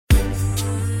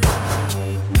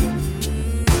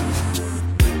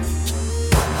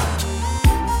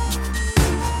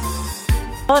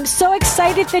Well, I'm so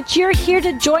excited that you're here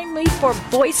to join me for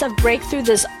Voice of Breakthrough,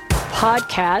 this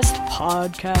podcast.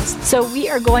 So we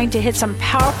are going to hit some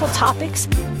powerful topics.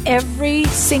 Every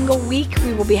single week,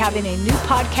 we will be having a new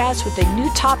podcast with a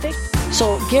new topic.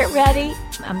 So get ready.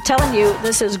 I'm telling you,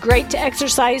 this is great to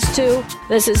exercise to.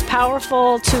 This is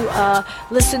powerful to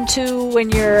listen to when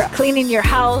you're cleaning your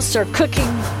house or cooking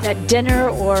at dinner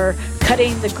or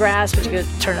cutting the grass, but you can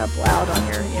turn it up loud on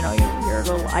your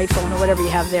little iPhone or whatever you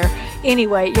have there.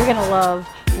 Anyway, you're going to love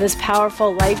this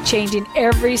powerful, life-changing,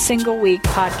 every single week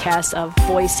podcast of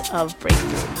Voice of Breakthrough.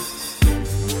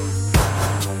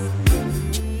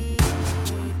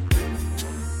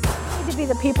 We need to be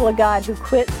the people of God who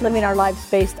quit living our lives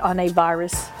based on a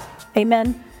virus.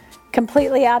 Amen?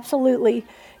 Completely, absolutely.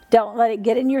 Don't let it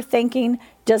get in your thinking.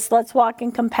 Just let's walk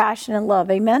in compassion and love.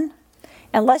 Amen?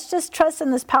 And let's just trust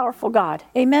in this powerful God.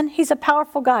 Amen? He's a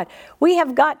powerful God. We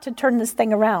have got to turn this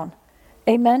thing around.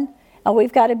 Amen? And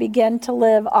we've got to begin to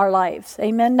live our lives.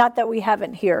 Amen? Not that we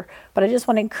haven't here, but I just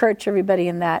want to encourage everybody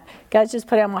in that. God's just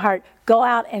put it on my heart. Go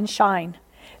out and shine.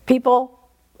 People,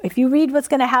 if you read what's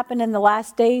going to happen in the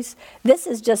last days, this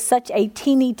is just such a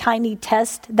teeny tiny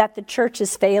test that the church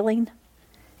is failing.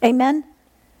 Amen?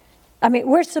 I mean,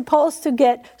 we're supposed to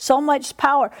get so much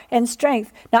power and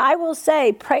strength. Now, I will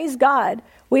say, praise God,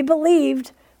 we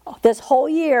believed this whole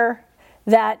year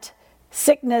that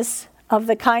sickness of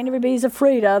the kind everybody's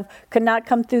afraid of could not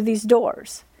come through these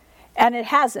doors. And it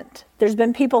hasn't. There's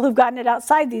been people who've gotten it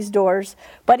outside these doors,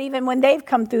 but even when they've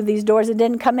come through these doors, it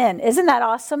didn't come in. Isn't that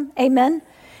awesome? Amen?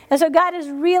 And so God is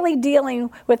really dealing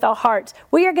with our hearts.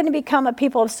 We are going to become a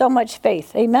people of so much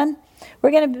faith. Amen?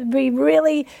 We're going to be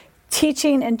really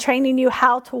teaching and training you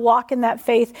how to walk in that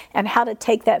faith and how to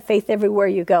take that faith everywhere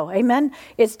you go. Amen?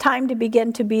 It's time to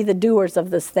begin to be the doers of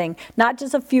this thing. Not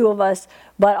just a few of us,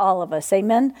 but all of us.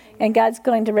 Amen? And God's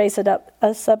going to raise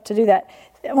us up to do that.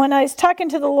 When I was talking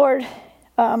to the Lord,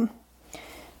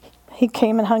 He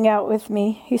came and hung out with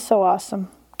me. He's so awesome.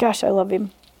 Gosh, I love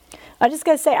Him. I just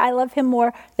got to say, I love Him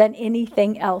more than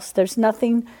anything else. There's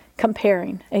nothing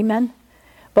comparing. Amen?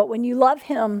 But when you love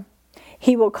Him,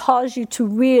 He will cause you to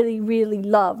really, really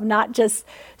love, not just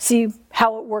see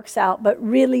how it works out, but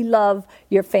really love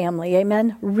your family.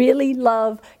 Amen? Really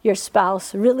love your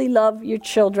spouse. Really love your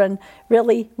children.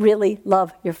 Really, really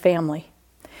love your family.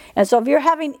 And so if you're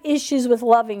having issues with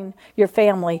loving your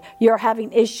family, you're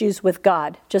having issues with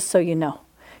God, just so you know.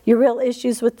 Your real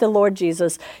issues with the Lord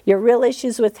Jesus. Your real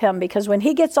issues with Him. Because when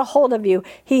He gets a hold of you,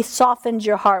 He softens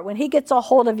your heart. When He gets a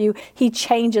hold of you, He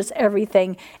changes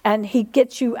everything. And He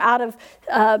gets you out of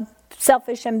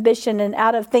selfish ambition and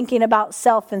out of thinking about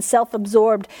self and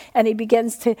self-absorbed. And He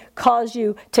begins to cause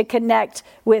you to connect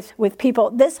with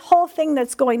people. This whole thing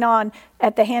that's going on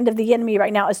at the hand of the enemy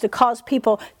right now is to cause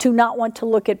people to not want to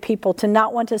look at people, to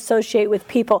not want to associate with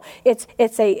people.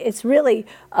 It's really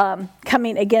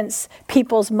coming against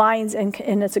people's minds, and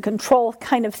it's a control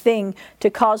kind of thing to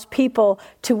cause people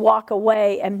to walk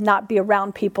away and not be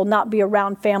around people, not be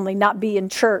around family, not be in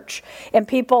church. And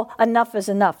people, enough is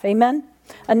enough. Amen?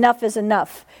 Enough is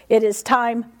enough. It is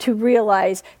time to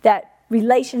realize that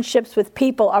relationships with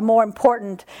people are more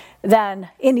important than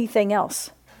anything else.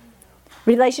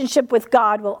 Relationship with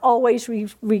God will always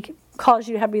cause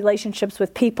you to have relationships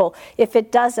with people. If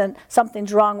it doesn't,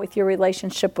 something's wrong with your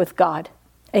relationship with God.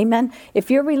 Amen?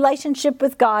 If your relationship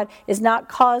with God is not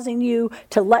causing you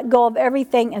to let go of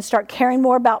everything and start caring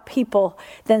more about people,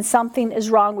 then something is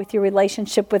wrong with your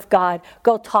relationship with God.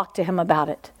 Go talk to Him about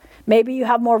it. Maybe you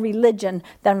have more religion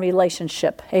than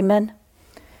relationship. Amen?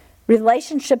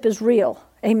 Relationship is real.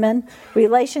 Amen?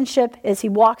 Relationship is He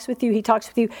walks with you, He talks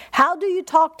with you. How do you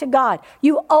talk to God?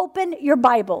 You open your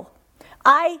Bible.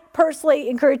 I personally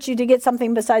encourage you to get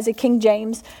something besides a King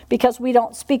James, because we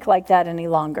don't speak like that any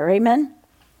longer. Amen?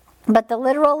 But the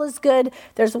literal is good.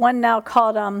 There's one now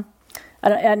called,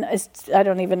 I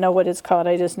don't even know what it's called.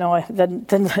 I just know the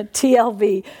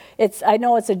TLV. I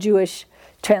know it's a Jewish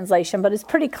translation, but it's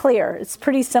pretty clear. It's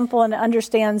pretty simple, and it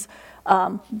understands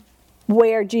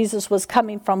where Jesus was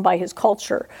coming from by His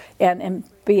culture and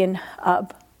being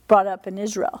brought up in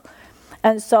Israel.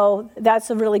 And so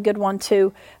that's a really good one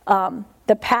too.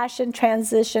 The Passion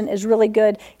transition is really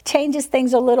good. Changes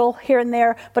things a little here and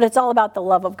there, but it's all about the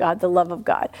love of God, the love of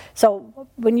God. So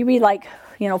when you read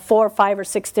 4 or 5 or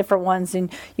 6 different ones,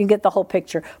 and you get the whole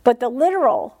picture. But the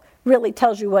literal really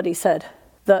tells you what He said.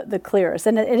 The clearest.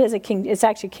 And it's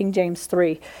actually King James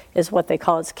 3 is what they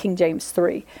call it. It's King James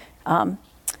 3.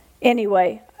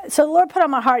 Anyway, so the Lord put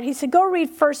on my heart, He said, go read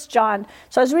 1 John.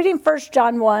 So I was reading 1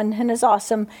 John 1, and it's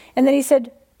awesome. And then He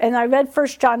said, and I read 1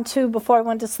 John 2 before I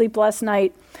went to sleep last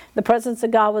night. The presence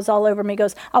of God was all over me. He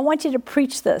goes, I want you to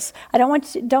preach this. I don't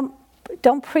want you,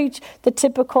 don't preach the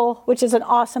typical, which is an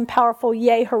awesome, powerful,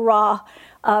 yay, hurrah,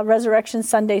 Resurrection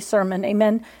Sunday sermon,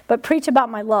 amen. But preach about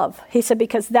my love. He said,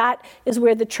 because that is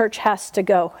where the church has to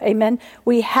go, amen.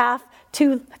 We have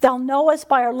to, they'll know us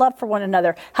by our love for one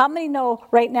another. How many know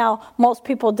right now, most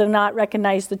people do not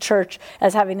recognize the church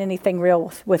as having anything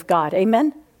real with God,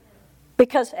 amen.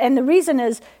 And the reason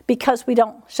is because we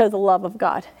don't show the love of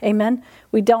God, amen.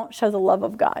 We don't show the love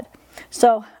of God.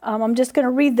 So I'm just going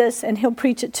to read this and he'll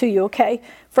preach it to you, okay.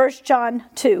 1 John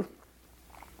 2.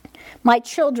 My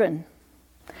children,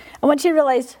 I want you to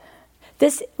realize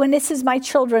this, when this is my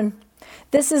children,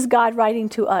 this is God writing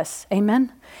to us.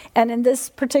 Amen. And in this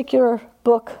particular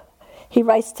book, he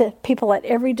writes to people at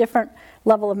every different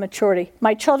level of maturity.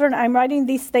 My children, I'm writing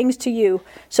these things to you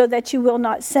so that you will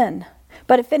not sin.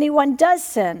 But if anyone does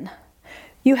sin,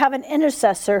 you have an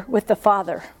intercessor with the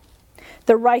Father,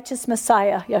 the righteous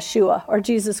Messiah, Yeshua, or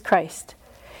Jesus Christ.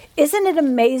 Isn't it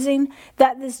amazing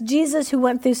that this Jesus who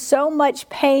went through so much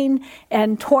pain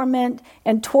and torment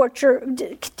and torture,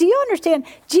 do you understand?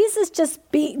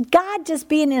 God just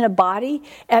being in a body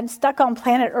and stuck on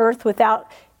planet Earth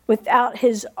without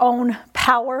his own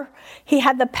power. He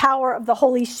had the power of the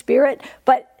Holy Spirit,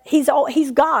 but he's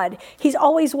God. He's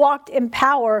always walked in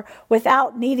power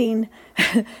without needing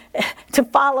to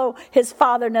follow his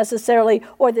Father necessarily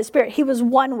or the Spirit. He was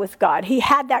one with God. He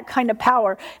had that kind of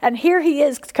power. And here he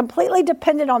is completely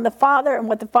dependent on the Father and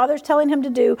what the Father's telling him to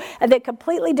do, and then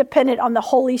completely dependent on the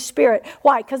Holy Spirit.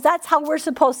 Why? Because that's how we're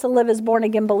supposed to live as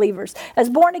born-again believers. As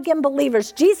born-again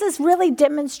believers, Jesus really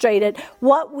demonstrated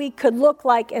what we could look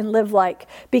like and live like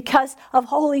because of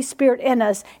Holy Spirit in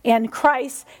us and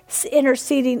Christ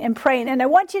interceding and praying. And I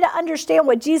want you to understand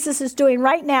what Jesus is doing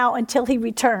right now until he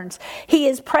returns. He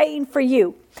is praying for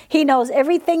you. He knows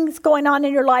everything that's going on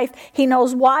in your life. He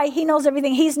knows why. He knows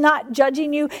everything. He's not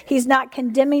judging you. He's not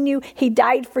condemning you. He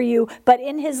died for you. But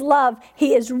in his love,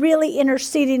 he is really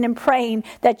interceding and praying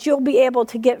that you'll be able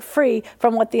to get free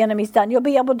from what the enemy's done. You'll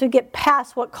be able to get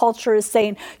past what culture is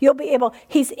saying.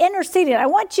 He's interceding. I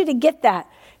want you to get that.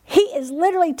 He is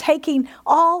literally taking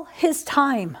all his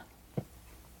time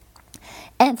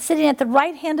and sitting at the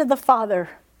right hand of the Father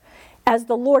as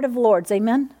the Lord of Lords.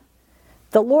 Amen?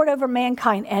 The Lord over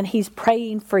mankind, and he's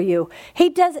praying for you. He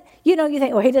doesn't, you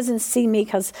think, well, he doesn't see me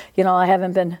because, I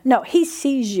haven't been. No, he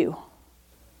sees you.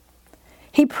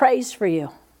 He prays for you.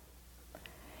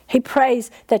 He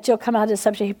prays that you'll come out of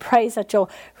subject. He prays that you'll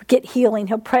get healing.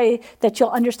 He'll pray that you'll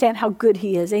understand how good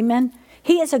he is. Amen?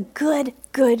 He is a good,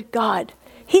 good God.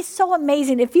 He's so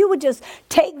amazing. If you would just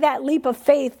take that leap of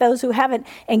faith, those who haven't,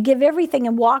 and give everything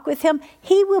and walk with him,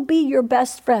 he will be your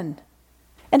best friend.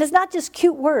 And it's not just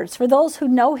cute words. For those who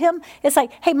know him, it's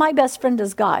like, hey, my best friend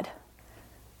is God.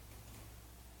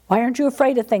 Why aren't you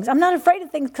afraid of things? I'm not afraid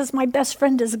of things because my best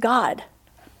friend is God.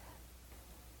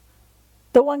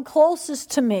 The one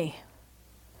closest to me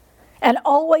and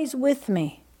always with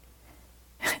me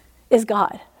is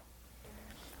God.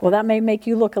 Well, that may make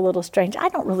you look a little strange. I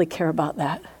don't really care about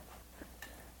that.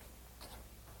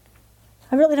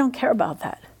 I really don't care about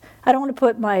that. I don't want to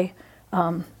put my,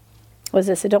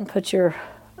 don't put your,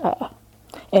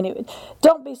 anyway,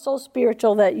 don't be so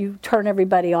spiritual that you turn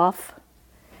everybody off.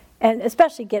 And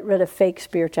especially get rid of fake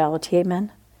spirituality,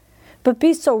 amen? But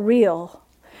be so real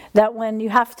that when you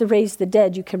have to raise the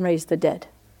dead, you can raise the dead.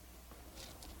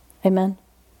 Amen?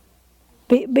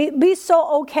 Be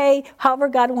so okay, however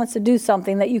God wants to do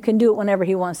something, that you can do it whenever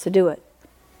he wants to do it.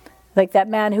 Like that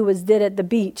man who was dead at the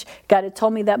beach. God had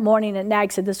told me that morning at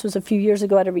NAG, said this was a few years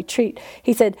ago at a retreat.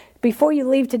 He said, before you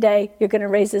leave today, you're going to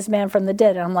raise this man from the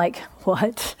dead. And I'm like,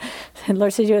 what? And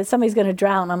Lord said, somebody's going to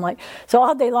drown. I'm like, so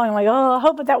all day long, I'm like, oh, I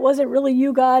hope that wasn't really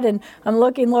you, God. And I'm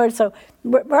looking, Lord. So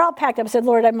we're all packed up. I said,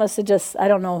 Lord, I must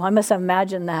have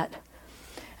imagined that.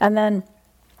 And then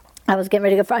I was getting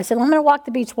ready to go. I said, well, I'm going to walk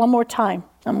the beach one more time.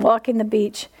 I'm walking the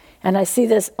beach, and I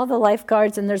see all the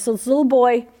lifeguards, and there's this little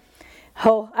boy.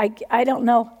 Oh, I don't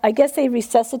know. I guess they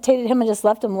resuscitated him and just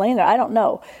left him laying there. I don't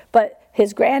know. But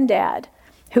his granddad,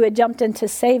 who had jumped in to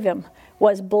save him,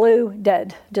 was blue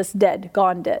dead, just dead,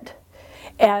 gone dead.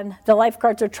 And the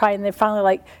lifeguards are trying. They're finally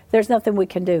like, there's nothing we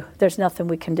can do. There's nothing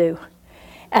we can do.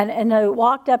 And I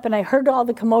walked up, and I heard all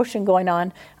the commotion going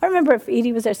on. I remember if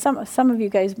Edie was there. Some of you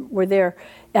guys were there.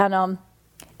 And all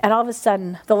of a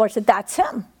sudden, the Lord said, that's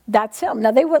him. That's him.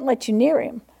 Now, they wouldn't let you near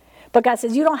him. But God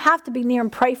says, you don't have to be near him.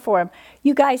 Pray for him.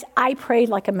 You guys, I prayed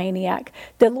like a maniac.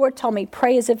 The Lord told me,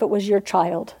 pray as if it was your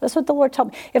child. That's what the Lord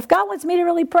told me. If God wants me to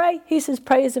really pray, he says,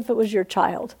 pray as if it was your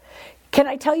child. Can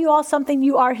I tell you all something?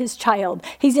 You are his child.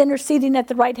 He's interceding at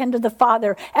the right hand of the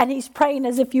Father, and he's praying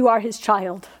as if you are his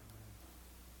child.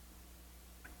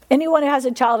 Anyone who has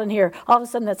a child in here, all of a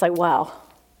sudden that's like, wow,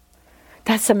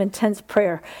 that's some intense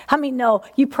prayer. How many know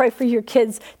you pray for your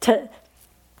kids to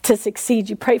succeed?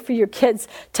 You pray for your kids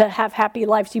to have happy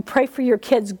lives. You pray for your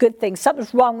kids good things.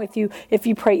 Something's wrong with you if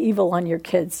you pray evil on your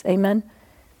kids. Amen?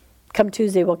 Come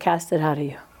Tuesday, we'll cast it out of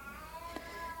you.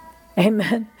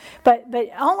 Amen. But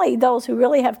only those who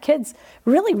really have kids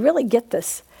really, really get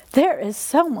this. There is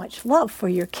so much love for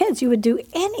your kids. You would do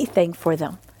anything for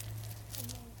them.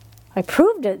 I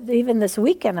proved it even this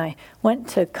weekend. I went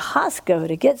to Costco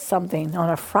to get something on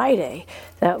a Friday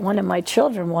that one of my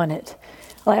children wanted.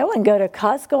 Well, I wouldn't go to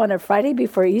Costco on a Friday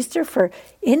before Easter for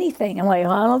anything. I'm like,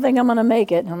 well, I don't think I'm going to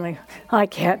make it. And I'm like, I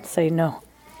can't say no.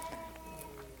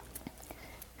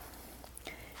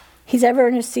 He's ever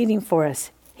interceding for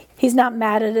us. He's not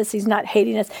mad at us. He's not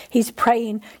hating us. He's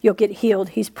praying you'll get healed.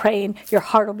 He's praying your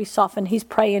heart will be softened. He's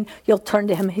praying you'll turn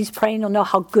to him. He's praying you'll know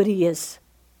how good he is.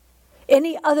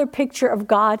 Any other picture of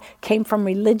God came from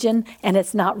religion, and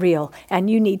it's not real, and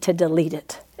you need to delete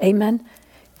it. Amen?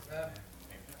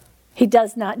 He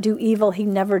does not do evil. He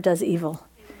never does evil.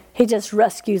 He just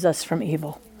rescues us from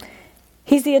evil.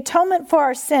 He's the atonement for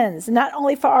our sins, not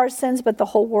only for our sins, but the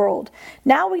whole world.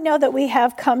 Now we know that we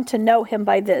have come to know him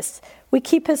by this. We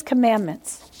keep his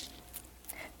commandments.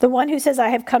 The one who says, I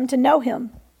have come to know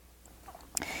him,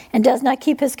 and does not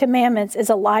keep his commandments is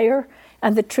a liar,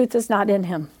 and the truth is not in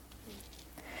him.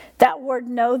 That word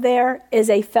know there is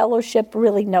a fellowship,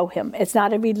 really know him. It's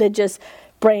not a religious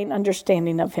brain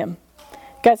understanding of him.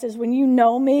 God says, when you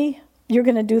know me, you're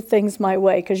going to do things my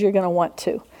way because you're going to want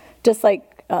to. Just like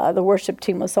the worship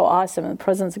team was so awesome and the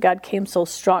presence of God came so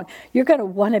strong. You're going to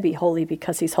want to be holy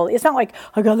because he's holy. It's not like,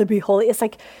 I got to be holy. It's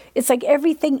like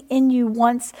everything in you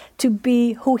wants to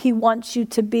be who he wants you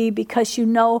to be because you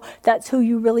know that's who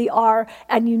you really are,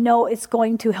 and you know it's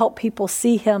going to help people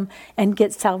see him and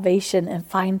get salvation and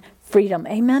find freedom.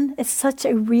 Amen? It's such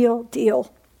a real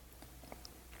deal.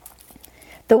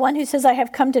 The one who says, I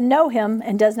have come to know him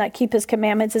and does not keep his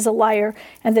commandments is a liar,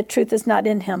 and the truth is not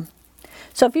in him.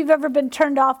 So if you've ever been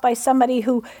turned off by somebody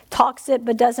who talks it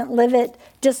but doesn't live it,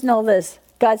 just know this.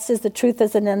 God says the truth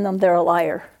isn't in them. They're a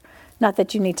liar. Not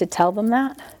that you need to tell them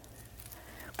that,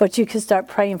 but you can start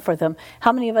praying for them.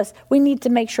 How many of us, we need to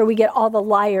make sure we get all the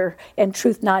liar and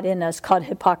truth not in us called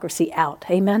hypocrisy out.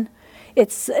 Amen?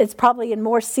 It's probably in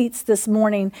more seats this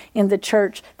morning in the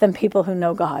church than people who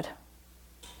know God.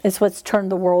 It's what's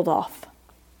turned the world off.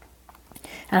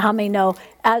 And how many know,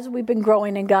 as we've been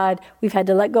growing in God, we've had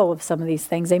to let go of some of these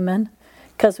things, amen?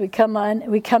 Because we come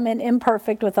in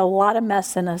imperfect with a lot of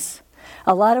mess in us,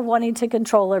 a lot of wanting to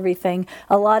control everything,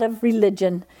 a lot of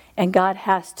religion, and God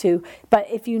has to. But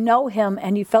if you know him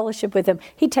and you fellowship with him,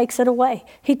 he takes it away.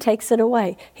 He takes it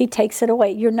away. He takes it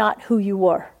away. You're not who you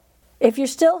were. If you're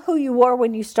still who you were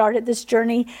when you started this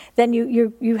journey, then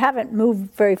you haven't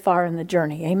moved very far in the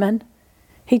journey, amen?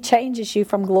 He changes you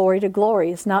from glory to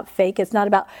glory. It's not fake. It's not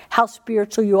about how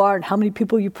spiritual you are and how many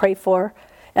people you pray for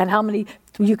and how many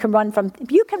you can run from.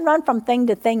 You can run from thing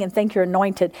to thing and think you're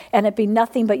anointed, and it be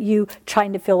nothing but you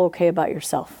trying to feel okay about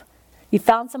yourself. You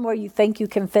found somewhere you think you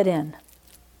can fit in.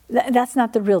 That's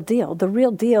not the real deal. The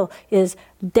real deal is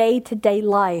day-to-day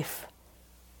life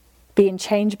being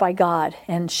changed by God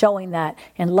and showing that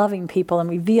and loving people and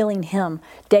revealing him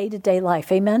day-to-day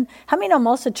life. Amen? How many know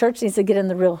most of the church needs to get in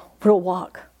the real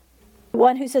walk?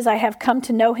 One who says, I have come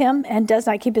to know him and does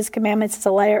not keep his commandments is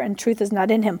a liar, and truth is not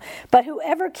in him. But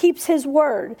whoever keeps his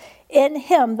word, in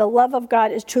him the love of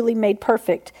God is truly made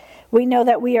perfect. We know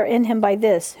that we are in him by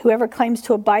this. Whoever claims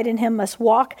to abide in him must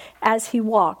walk as he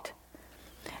walked.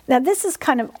 Now this is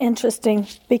kind of interesting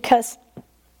because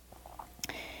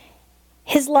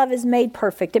his love is made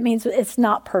perfect. It means it's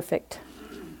not perfect.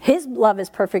 His love is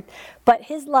perfect, but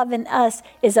his love in us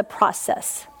is a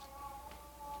process.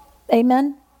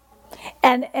 Amen?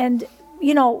 And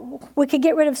you know, we could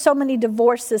get rid of so many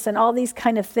divorces and all these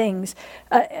kind of things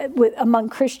among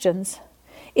Christians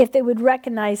if they would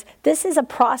recognize this is a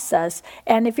process.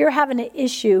 And if you're having an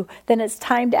issue, then it's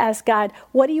time to ask God,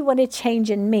 what do you want to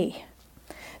change in me?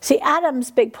 See,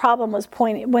 Adam's big problem was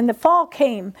when the fall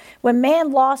came, when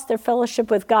man lost their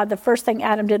fellowship with God, the first thing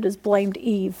Adam did was blamed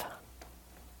Eve.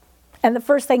 And the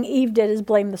first thing Eve did is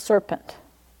blame the serpent.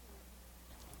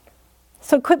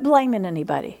 So quit blaming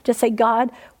anybody. Just say,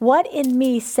 God, what in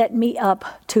me set me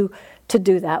up to to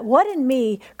do that? What in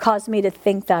me caused me to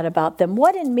think that about them?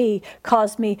 What in me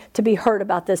caused me to be hurt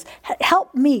about this?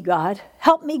 Help me, God.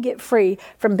 Help me get free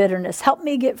from bitterness. Help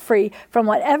me get free from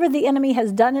whatever the enemy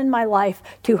has done in my life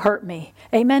to hurt me.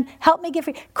 Amen. Help me get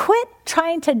free. Quit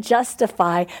trying to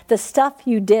justify the stuff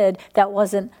you did that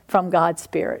wasn't from God's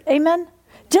Spirit. Amen.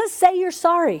 Just say you're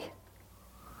sorry.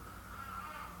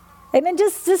 Amen.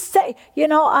 Just say,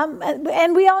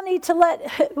 and we all need to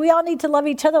love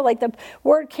each other, like the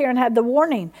word Karen had, the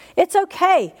warning. It's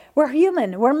okay. We're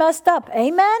human. We're messed up.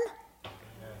 Amen.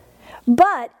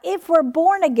 But if we're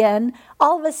born again,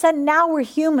 all of a sudden now we're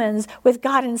humans with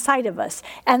God inside of us.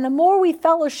 And the more we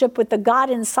fellowship with the God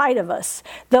inside of us,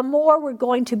 the more we're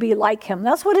going to be like him.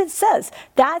 That's what it says.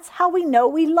 That's how we know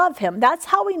we love him. That's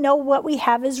how we know what we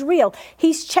have is real.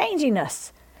 He's changing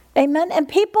us. Amen. And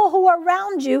people who are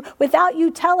around you, without you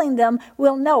telling them,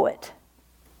 will know it.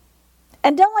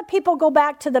 And don't let people go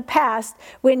back to the past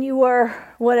when you were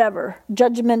whatever,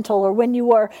 judgmental, or when you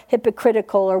were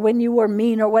hypocritical, or when you were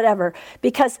mean, or whatever.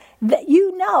 Because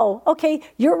okay,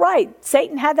 you're right.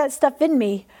 Satan had that stuff in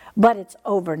me, but it's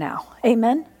over now.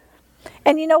 Amen.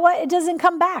 And you know what? It doesn't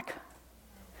come back.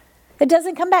 It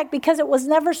doesn't come back because it was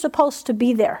never supposed to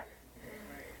be there.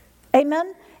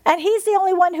 Amen. And he's the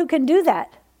only one who can do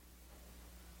that.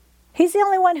 He's the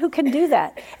only one who can do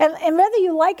that. And whether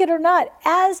you like it or not,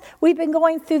 as we've been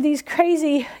going through these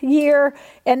crazy year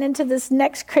and into this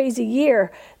next crazy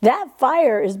year, that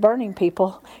fire is burning,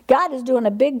 people. God is doing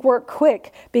a big work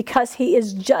quick because he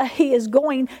is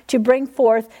going to bring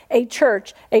forth a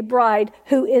church, a bride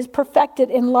who is perfected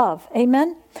in love.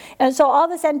 Amen? And so all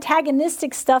this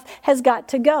antagonistic stuff has got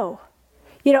to go.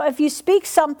 If you speak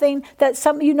something that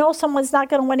someone's not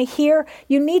going to want to hear,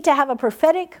 you need to have a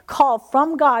prophetic call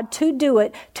from God to do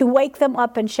it, to wake them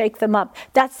up and shake them up.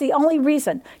 That's the only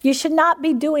reason. You should not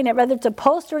be doing it, whether it's a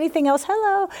post or anything else.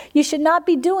 Hello. You should not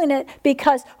be doing it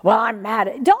because, I'm mad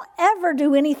at it. Don't ever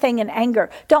do anything in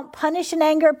anger. Don't punish in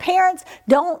anger. Parents,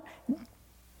 don't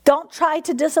try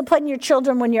to discipline your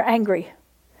children when you're angry.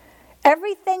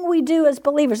 Everything we do as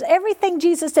believers, everything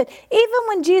Jesus did, even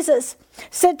when Jesus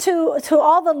said to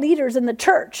all the leaders in the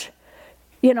church,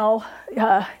 he really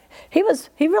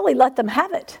let them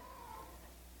have it.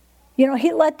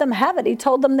 He let them have it. He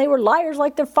told them they were liars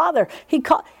like their father.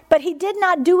 But he did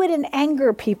not do it in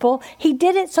anger, people. He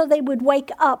did it so they would wake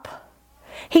up.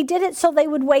 He did it so they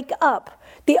would wake up.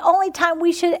 The only time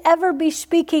we should ever be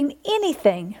speaking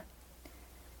anything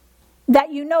that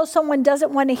someone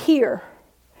doesn't want to hear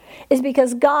is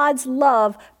because God's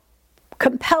love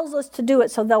compels us to do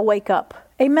it so they'll wake up.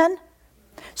 Amen?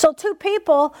 So two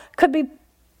people could be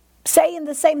saying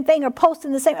the same thing or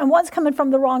posting the same, and one's coming from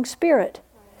the wrong spirit.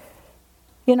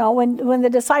 When the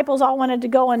disciples all wanted to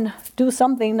go and do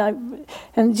something,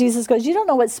 and Jesus goes, you don't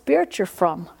know what spirit you're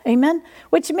from. Amen?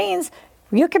 Which means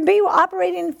you can be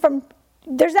operating from,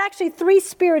 there's actually 3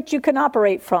 spirits you can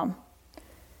operate from.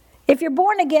 If you're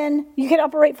born again, you can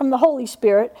operate from the Holy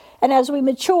Spirit. And as we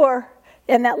mature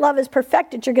and that love is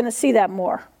perfected, you're going to see that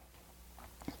more.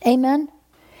 Amen?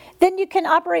 Then you can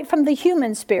operate from the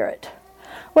human spirit,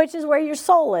 which is where your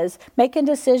soul is, making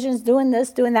decisions, doing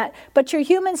this, doing that. But your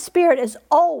human spirit is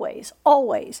always,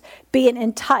 always being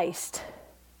enticed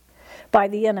by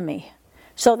the enemy.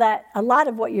 So that a lot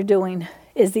of what you're doing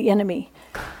is the enemy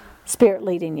spirit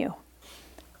leading you.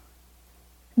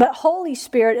 But Holy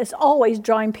Spirit is always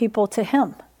drawing people to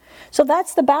him. So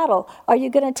that's the battle. Are you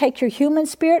going to take your human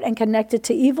spirit and connect it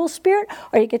to evil spirit?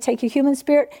 Or are you going to take your human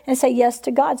spirit and say yes to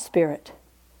God's spirit?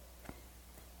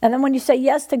 And then when you say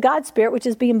yes to God's spirit, which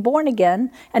is being born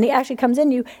again, and he actually comes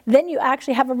in you, then you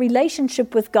actually have a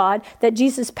relationship with God that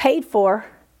Jesus paid for,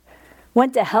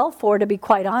 went to hell for, to be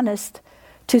quite honest,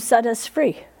 to set us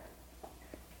free.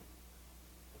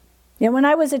 When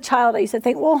I was a child, I used to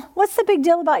think, well, what's the big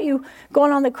deal about you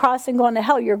going on the cross and going to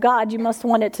hell? You're God. You must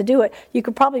want it to do it. You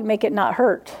could probably make it not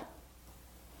hurt.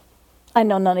 I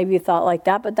know none of you thought like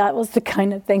that, but that was the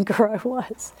kind of thinker I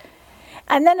was.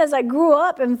 And then as I grew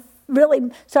up and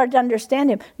really started to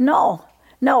understand him, no,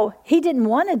 he didn't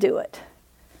want to do it.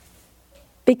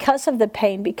 Because of the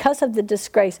pain, because of the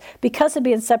disgrace, because of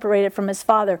being separated from his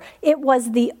Father, it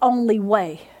was the only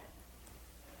way.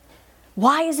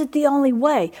 Why is it the only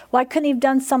way? Why couldn't he have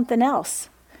done something else?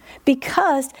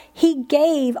 Because he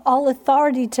gave all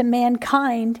authority to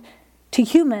mankind, to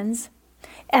humans,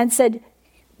 and said,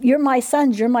 you're my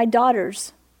sons, you're my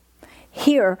daughters.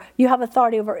 Here, you have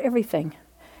authority over everything.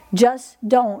 Just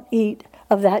don't eat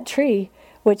of that tree,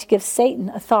 which gives Satan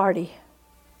authority.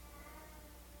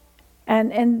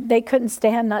 And they couldn't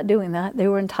stand not doing that. They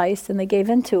were enticed and they gave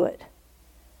into it.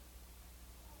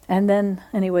 And then,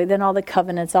 anyway, then all the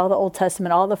covenants, all the Old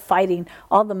Testament, all the fighting,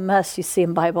 all the mess you see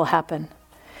in the Bible happen.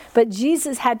 But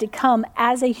Jesus had to come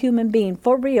as a human being,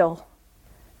 for real,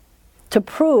 to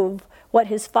prove what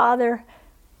his Father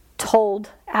told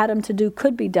Adam to do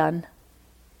could be done.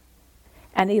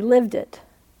 And he lived it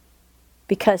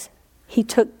because he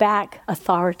took back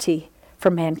authority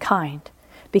for mankind,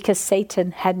 because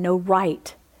Satan had no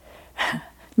right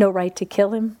to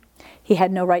kill him. He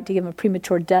had no right to give him a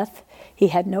premature death. He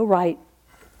had no right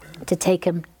to take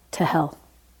him to hell.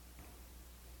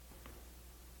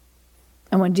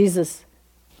 And when Jesus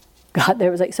got there,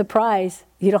 it was like, surprise,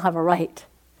 you don't have a right.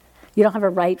 You don't have a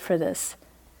right for this.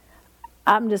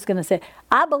 I'm just going to say,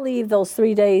 I believe those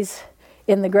 3 days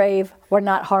in the grave were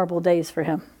not horrible days for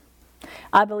him.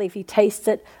 I believe he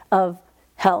tasted of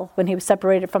hell when he was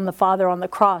separated from the Father on the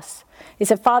cross. He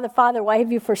said, Father, Father, why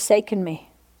have you forsaken me?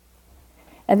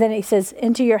 And then he says,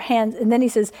 into your hands. And then he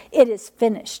says, it is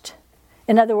finished.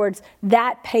 In other words,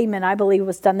 that payment, I believe,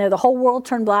 was done there. The whole world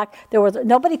turned black.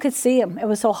 Nobody could see him. It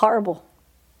was so horrible.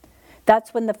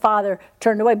 That's when the Father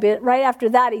turned away. But right after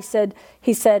that, he said,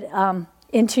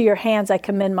 into your hands I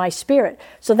commend my spirit.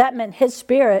 So that meant his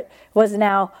spirit was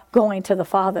now going to the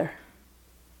Father.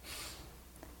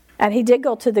 And he did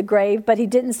go to the grave, but he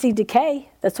didn't see decay.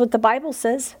 That's what the Bible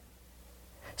says.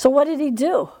 So what did he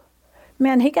do?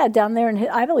 Man, he got down there, and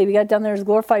I believe he got down there in his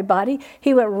glorified body.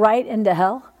 He went right into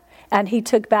hell. And he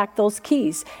took back those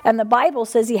keys. And the Bible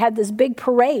says he had this big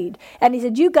parade. And he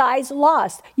said, you guys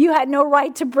lost. You had no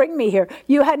right to bring me here.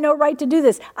 You had no right to do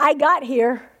this. I got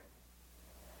here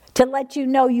to let you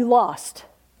know you lost.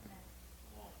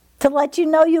 To let you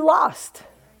know you lost.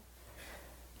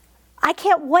 I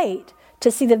can't wait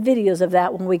to see the videos of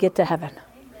that when we get to heaven.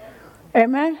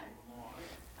 Amen?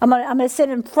 I'm gonna sit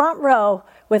in front row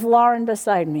with Lauren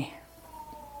beside me.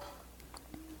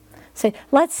 Say,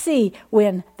 let's see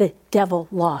when the devil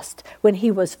lost, when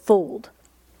he was fooled.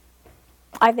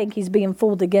 I think he's being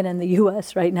fooled again in the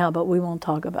U.S. right now, but we won't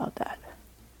talk about that.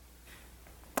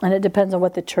 And it depends on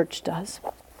what the church does.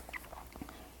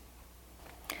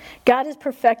 God is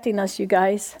perfecting us, you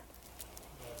guys.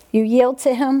 You yield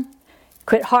to him.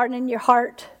 Quit hardening your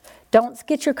heart. Don't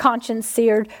get your conscience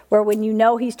seared where when you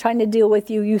know he's trying to deal with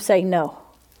you, you say no.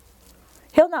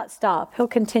 He'll not stop. He'll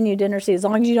continue to intercede. As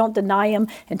long as you don't deny him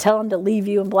and tell him to leave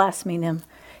you and blaspheme him,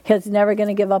 he's never going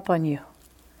to give up on you.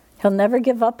 He'll never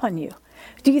give up on you.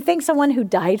 Do you think someone who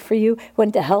died for you,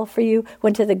 went to hell for you,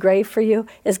 went to the grave for you,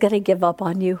 is going to give up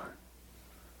on you?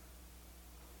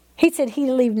 He said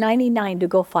he'd leave 99 to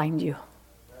go find you.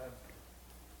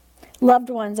 Loved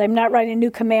ones, I'm not writing a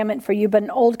new commandment for you, but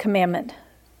an old commandment.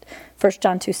 1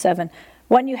 John 2:7.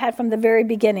 One you had from the very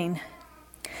beginning.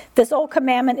 This old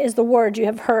commandment is the word you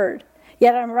have heard.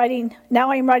 Yet I'm writing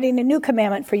a new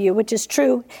commandment for you, which is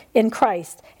true in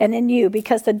Christ and in you,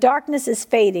 because the darkness is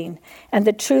fading and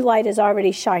the true light is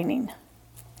already shining.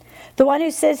 The one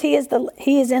who says he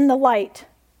is in the light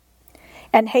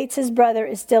and hates his brother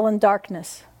is still in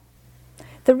darkness.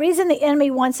 The reason the enemy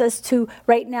wants us to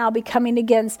right now be coming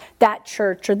against that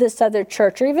church or this other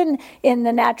church, or even in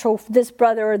the natural, this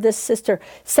brother or this sister,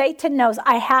 Satan knows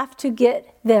I have to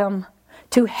get them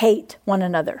to hate one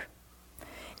another.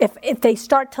 If they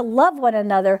start to love one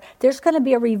another, there's going to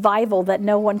be a revival that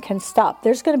no one can stop.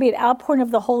 There's going to be an outpouring of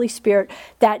the Holy Spirit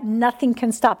that nothing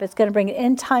can stop. It's going to bring an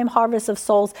end-time harvest of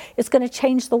souls. It's going to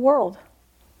change the world.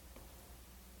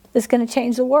 It's going to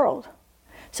change the world.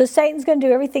 So Satan's going to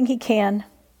do everything he can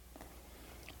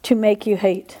to make you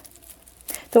hate.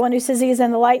 The one who says he is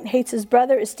in the light and hates his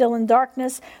brother is still in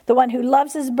darkness. The one who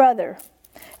loves his brother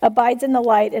abides in the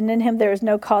light, and in him there is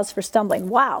no cause for stumbling.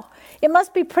 Wow. It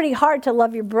must be pretty hard to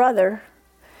love your brother.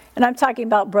 And I'm talking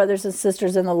about brothers and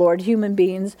sisters in the Lord, human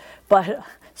beings, but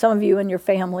some of you and your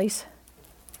families.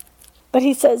 But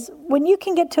he says, when you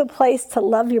can get to a place to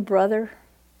love your brother,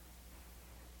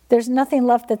 there's nothing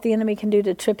left that the enemy can do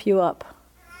to trip you up.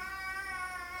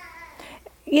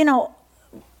 You know,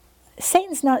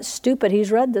 Satan's not stupid.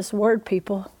 He's read this word,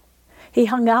 people. He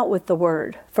hung out with the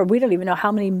word for we don't even know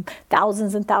how many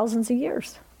thousands and thousands of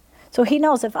years. So he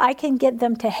knows if I can get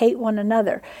them to hate one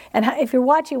another. And if you're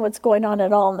watching what's going on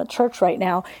at all in the church right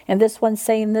now, and this one's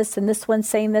saying this, and this one's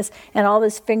saying this, and all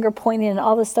this finger pointing and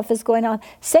all this stuff is going on,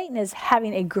 Satan is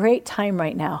having a great time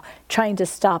right now trying to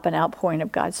stop an outpouring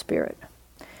of God's Spirit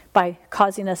by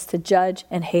causing us to judge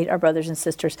and hate our brothers and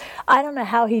sisters. I don't know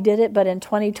how he did it, but in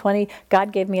 2020,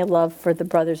 God gave me a love for the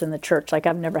brothers in the church like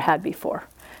I've never had before.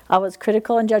 I was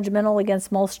critical and judgmental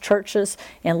against most churches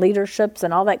and leaderships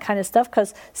and all that kind of stuff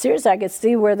because seriously, I could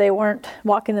see where they weren't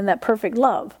walking in that perfect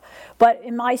love. But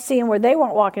in my seeing where they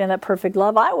weren't walking in that perfect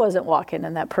love, I wasn't walking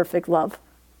in that perfect love.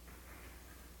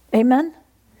 Amen?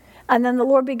 And then the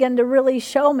Lord began to really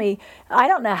show me. I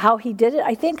don't know how he did it.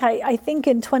 I think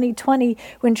in 2020,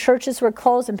 when churches were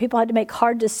closed and people had to make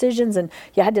hard decisions and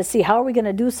you had to see, how are we going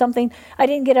to do something? I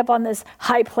didn't get up on this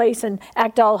high place and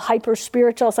act all hyper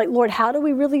spiritual. It's like, Lord, how do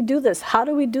we really do this? How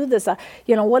do we do this?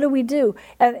 What do we do?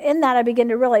 And in that, I began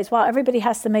to realize, wow, everybody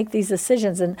has to make these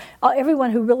decisions. And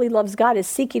everyone who really loves God is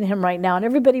seeking him right now. And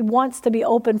everybody wants to be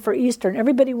open for Easter. And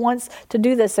everybody wants to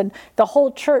do this. And the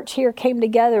whole church here came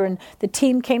together and the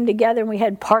team came together. And we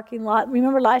had parking lot.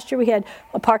 Remember last year we had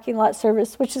a parking lot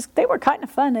service, they were kind of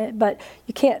fun, but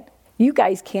you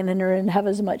guys can't enter and have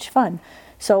as much fun.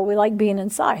 So we like being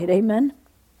inside. Amen.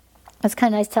 It's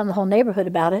kind of nice telling the whole neighborhood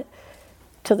about it.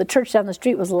 Till the church down the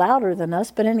street was louder than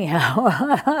us, but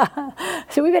anyhow.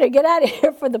 So we better get out of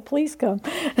here before the police come.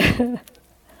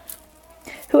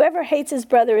 Whoever hates his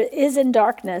brother is in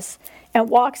darkness and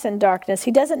walks in darkness.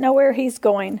 He doesn't know where he's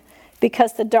going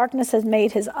because the darkness has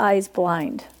made his eyes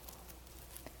blind.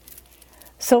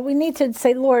 So we need to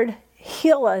say, Lord,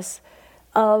 heal us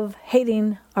of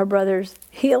hating our brothers.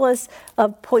 Heal us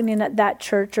of pointing at that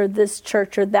church or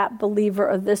that believer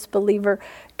or this believer.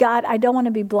 God, I don't want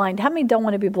to be blind. How many don't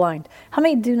want to be blind? How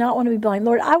many do not want to be blind?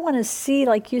 Lord, I want to see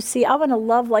like you see. I want to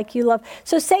love like you love.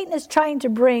 So Satan is trying to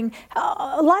bring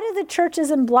a lot of the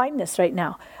churches in blindness right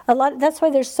now. That's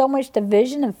why there's so much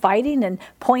division and fighting and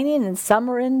pointing, and some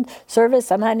are in service.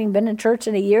 Some haven't even been in church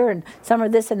in a year, and some are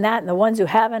this and that, and the ones who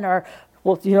haven't are,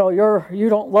 well, you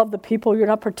don't love the people, you're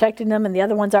not protecting them, and the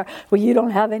other ones are, well, you don't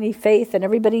have any faith, and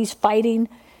everybody's fighting.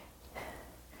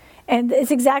 And it's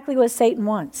exactly what Satan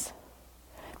wants,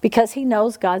 because he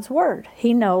knows God's word.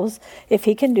 He knows if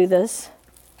he can do this,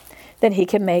 then he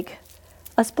can make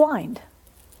us blind.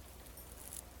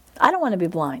 I don't want to be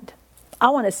blind. I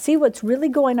want to see what's really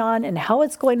going on and how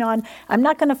it's going on. I'm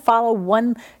not going to follow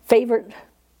one favorite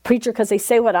preacher because they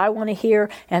say what I want to hear,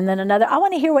 and then another. I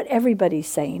want to hear what everybody's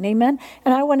saying, amen?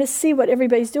 And I want to see what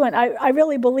everybody's doing. I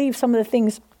really believe some of the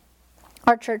things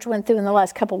our church went through in the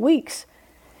last couple of weeks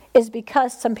is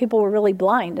because some people were really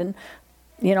blind and,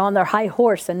 on their high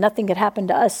horse, and nothing could happen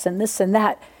to us and this and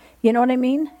that. You know what I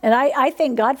mean? And I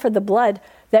thank God for the blood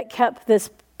that kept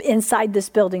this inside this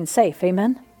building safe,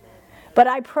 amen? But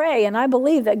I pray and I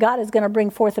believe that God is going to bring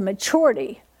forth a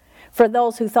maturity for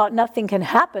those who thought nothing can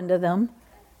happen to them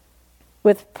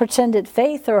with pretended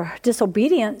faith or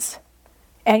disobedience,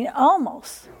 and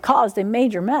almost caused a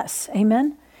major mess.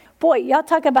 Amen? Boy, y'all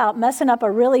talk about messing up a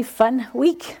really fun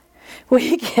weekend.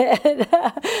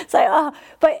 It's like,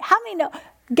 but how many know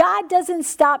God doesn't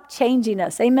stop changing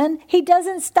us? Amen? He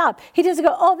doesn't stop. He doesn't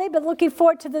go, they've been looking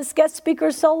forward to this guest speaker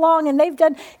so long, and they've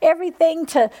done everything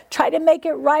to try to make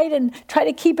it right and try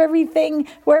to keep everything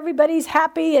where everybody's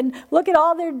happy, and look at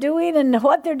all they're doing and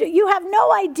what they're doing. You have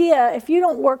no idea if you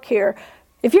don't work here.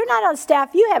 If you're not on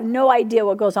staff, you have no idea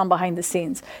what goes on behind the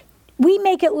scenes. We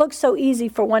make it look so easy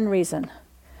for one reason,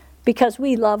 because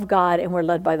we love God and we're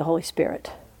led by the Holy Spirit.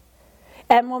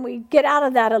 And when we get out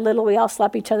of that a little, we all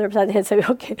slap each other upside the head and say,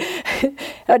 okay.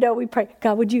 Oh no, we pray,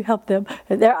 God, would you help them?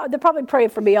 They're probably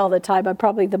praying for me all the time. I'm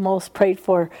probably the most prayed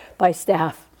for by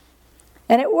staff.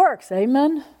 And it works,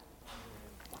 amen?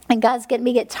 And God's getting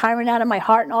me get tyrant out of my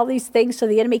heart and all these things so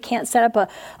the enemy can't set up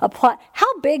a plot.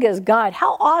 How big is God?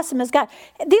 How awesome is God?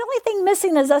 The only thing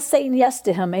missing is us saying yes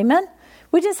to him, amen?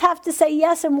 We just have to say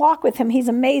yes and walk with him. He's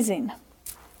amazing.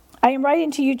 I am writing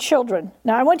to you children.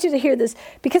 Now, I want you to hear this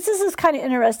because this is kind of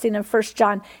interesting in 1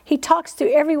 John. He talks to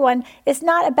everyone. It's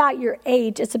not about your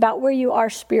age. It's about where you are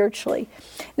spiritually.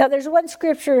 Now, there's one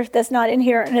scripture that's not in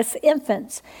here, and it's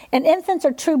infants. And infants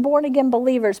are true born-again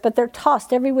believers, but they're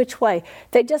tossed every which way.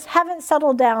 They just haven't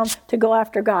settled down to go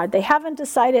after God. They haven't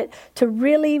decided to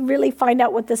really, really find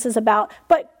out what this is about.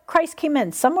 But Christ came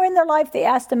in. Somewhere in their life, they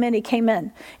asked him in, he came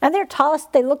in. And they're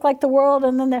tossed, they look like the world,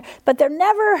 and then but they're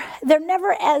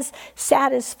never as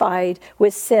satisfied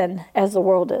with sin as the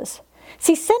world is.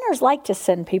 See, sinners like to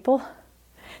sin, people.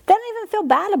 They don't even feel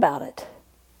bad about it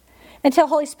until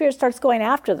Holy Spirit starts going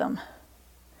after them.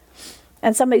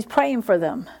 And somebody's praying for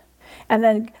them. And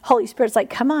then Holy Spirit's like,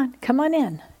 come on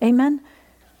in. Amen?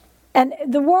 And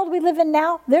the world we live in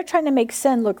now, they're trying to make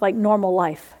sin look like normal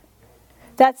life.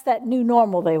 That's that new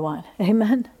normal they want.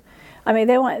 Amen? I mean,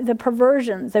 they want the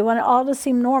perversions. They want it all to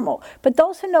seem normal. But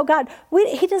those who know God,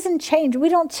 he doesn't change. We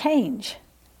don't change.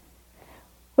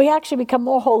 We actually become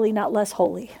more holy, not less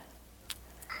holy.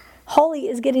 Holy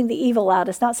is getting the evil out.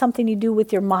 It's not something you do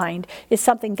with your mind. It's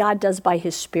something God does by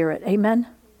his Spirit. Amen?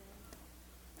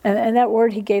 And that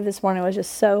word he gave this morning was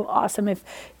just so awesome. If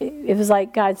it was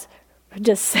like God's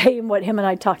just saying what him and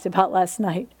I talked about last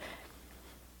night.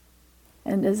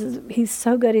 And he's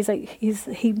so good. He's like, he's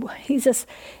just,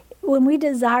 when we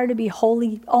desire to be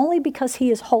holy only because he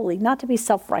is holy, not to be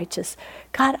self-righteous.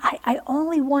 God, I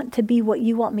only want to be what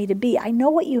you want me to be. I know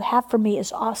what you have for me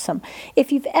is awesome.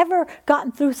 If you've ever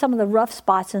gotten through some of the rough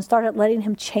spots and started letting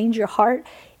him change your heart,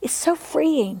 it's so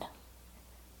freeing.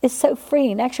 It's so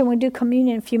freeing. Actually, when we do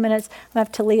communion in a few minutes, I'm going to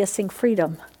have Talia sing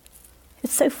Freedom.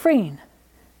 It's so freeing.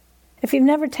 If you've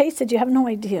never tasted, you have no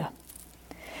idea.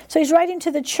 So he's writing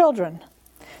to the children.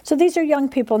 So these are young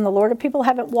people in the Lord, or people who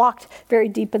haven't walked very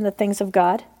deep in the things of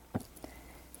God.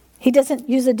 He doesn't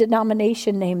use a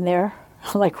denomination name there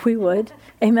like we would.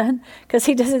 Amen? Because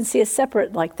he doesn't see us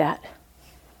separate like that.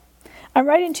 I'm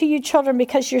writing to you, children,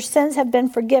 because your sins have been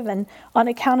forgiven on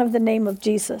account of the name of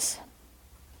Jesus.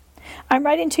 I'm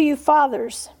writing to you,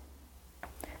 fathers,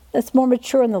 that's more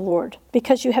mature in the Lord,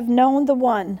 because you have known the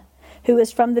one who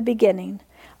is from the beginning.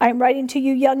 I'm writing to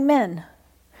you, young men.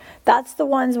 That's the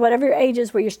ones, whatever your age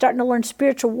is, where you're starting to learn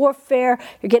spiritual warfare.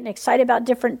 You're getting excited about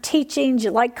different teachings.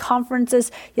 You like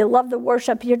conferences. You love the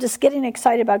worship. You're just getting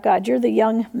excited about God. You're the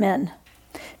young men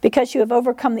because you have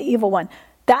overcome the evil one.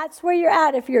 That's where you're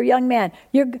at if you're a young man.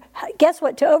 Guess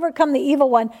what? To overcome the evil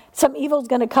one, some evil is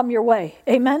going to come your way.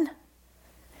 Amen?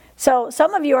 So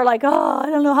some of you are like, oh, I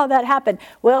don't know how that happened.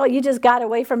 Well, you just got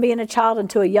away from being a child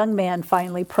into a young man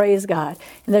finally. Praise God.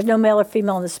 And there's no male or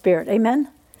female in the spirit. Amen?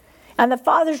 And the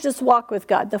fathers just walk with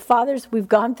God. The fathers, we've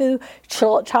gone through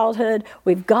childhood.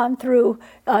 We've gone through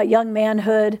young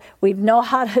manhood. We know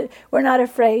how to, we're not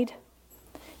afraid.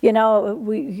 You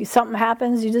know, something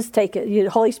happens, you just take it. The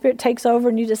Holy Spirit takes over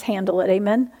and you just handle it.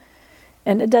 Amen?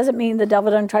 And it doesn't mean the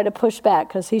devil doesn't try to push back,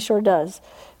 because he sure does.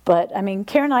 But, I mean,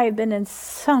 Karen and I have been in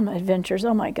some adventures.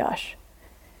 Oh, my gosh.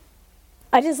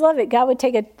 I just love it. God would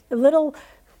take a little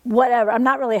whatever. I'm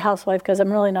not really a housewife because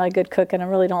I'm really not a good cook and I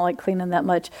really don't like cleaning that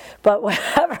much. But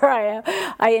whatever I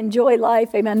am, I enjoy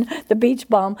life. Amen. The beach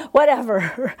bum,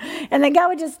 whatever. And then God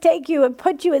would just take you and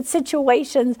put you in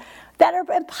situations that are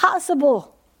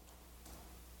impossible.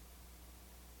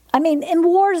 I mean, in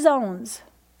war zones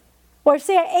where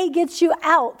CIA gets you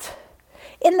out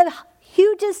in the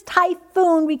hugest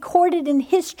typhoon recorded in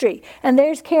history. And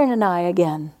there's Karen and I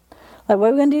again. Like, what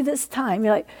are we going to do this time?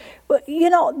 You're like, well, you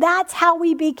know, that's how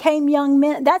we became young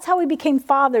men. That's how we became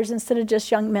fathers instead of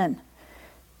just young men.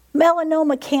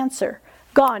 Melanoma cancer,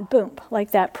 gone, boom,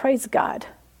 like that. Praise God.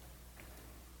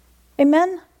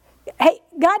 Amen? Hey,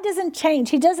 God doesn't change.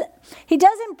 He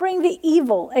doesn't bring the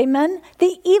evil. Amen?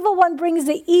 The evil one brings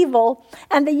the evil,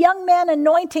 and the young man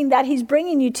anointing that he's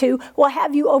bringing you to will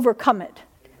have you overcome it.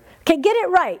 Okay, get it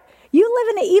right. You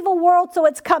live in an evil world, so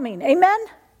it's coming. Amen?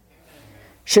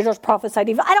 She just prophesied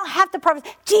evil. I don't have to prophesy.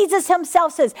 Jesus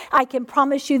himself says, I can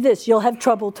promise you this, you'll have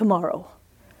trouble tomorrow.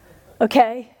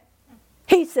 Okay?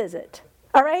 He says it.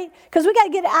 All right? Because we got to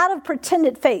get out of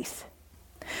pretended faith.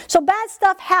 So bad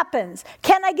stuff happens.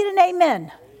 Can I get an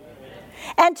amen?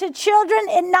 And to children,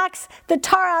 it knocks the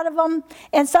tar out of them,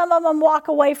 and some of them walk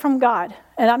away from God.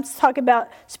 And I'm talking about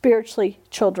spiritually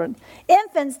children.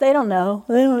 Infants, they don't know.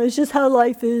 It's just how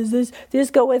life is. They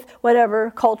just go with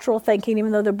whatever cultural thinking,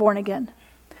 even though they're born again.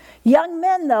 Young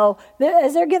men, though,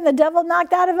 as they're getting the devil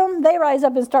knocked out of them, they rise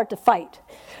up and start to fight.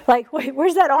 Like, wait,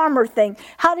 where's that armor thing?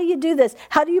 How do you do this?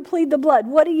 How do you plead the blood?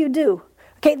 What do you do?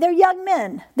 Okay, they're young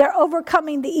men. They're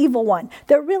overcoming the evil one.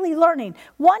 They're really learning.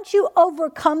 Once you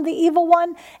overcome the evil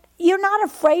one, you're not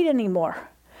afraid anymore.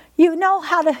 You know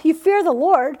you fear the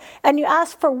Lord, and you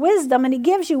ask for wisdom, and he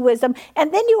gives you wisdom,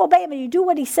 and then you obey him, and you do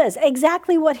what he says,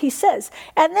 exactly what he says.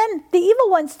 And then the evil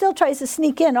one still tries to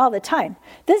sneak in all the time.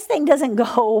 This thing doesn't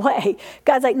go away.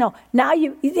 God's like, no, now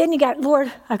then you got,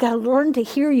 Lord, I've got to learn to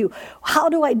hear you. How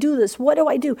do I do this? What do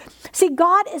I do? See,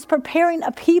 God is preparing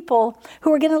a people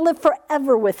who are going to live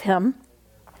forever with him.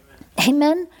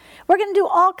 Amen. We're going to do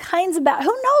all kinds of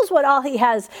who knows what all he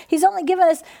has. He's only given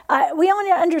us, we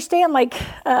only understand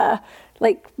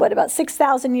about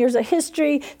 6,000 years of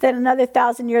history, then another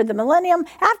 1,000 years of the millennium.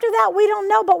 After that, we don't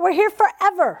know, but we're here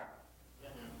forever.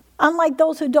 Unlike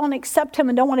those who don't accept him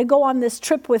and don't want to go on this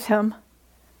trip with him.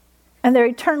 And they're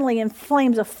eternally in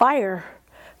flames of fire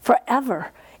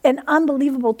forever. In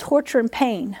unbelievable torture and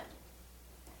pain.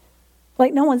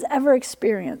 Like no one's ever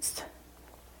experienced.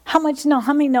 How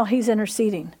many know he's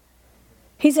interceding?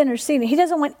 He's interceding. He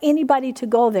doesn't want anybody to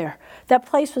go there. That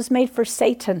place was made for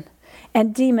Satan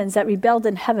and demons that rebelled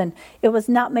in heaven. It was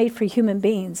not made for human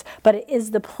beings, but it is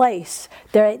the place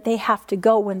they have to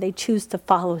go when they choose to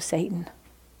follow Satan.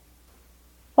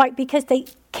 Why? Because they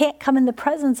can't come in the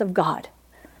presence of God.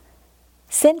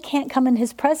 Sin can't come in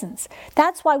his presence.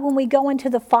 That's why when we go into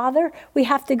the Father, we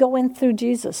have to go in through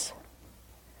Jesus.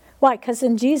 Why? Because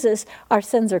in Jesus, our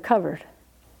sins are covered.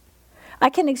 I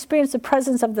can experience the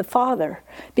presence of the Father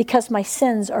because my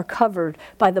sins are covered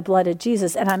by the blood of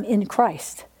Jesus and I'm in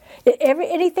Christ.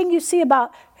 Anything you see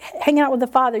about hanging out with the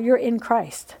Father, you're in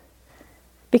Christ.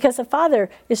 Because the Father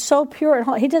is so pure and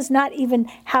holy. He does not even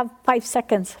have 5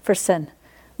 seconds for sin.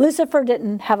 Lucifer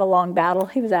didn't have a long battle.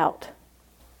 He was out.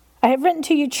 I have written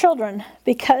to you children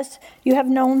because you have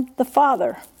known the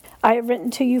Father. I have written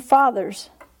to you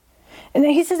fathers. And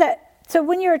then he says that, so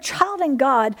when you're a child in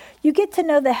God, you get to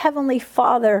know the Heavenly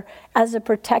Father as a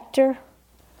protector,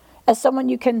 as someone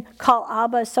you can call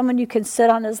Abba, as someone you can sit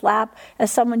on his lap,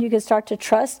 as someone you can start to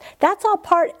trust. That's all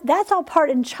part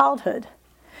in childhood.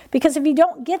 Because if you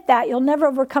don't get that, you'll never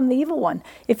overcome the evil one.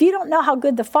 If you don't know how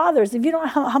good the Father is, if you don't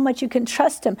know how much you can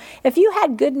trust him, if you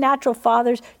had good natural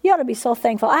fathers, you ought to be so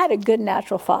thankful. I had a good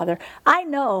natural father. I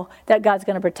know that God's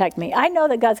going to protect me. I know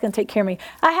that God's going to take care of me.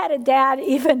 I had a dad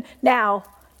even now,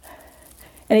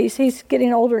 and he's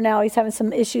getting older now. He's having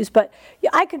some issues, but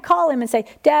I could call him and say,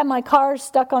 Dad, my car's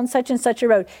stuck on such and such a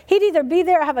road. He'd either be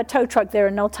there or have a tow truck there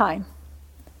in no time.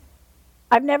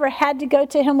 I've never had to go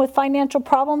to him with financial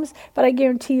problems, but I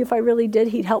guarantee you if I really did,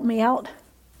 he'd help me out.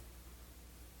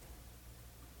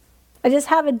 I just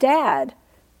have a dad.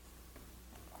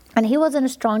 And he wasn't a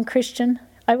strong Christian.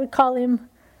 I would call him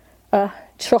a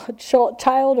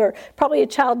child, or probably a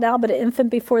child now, but an infant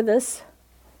before this.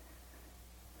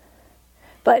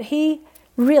 But he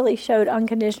really showed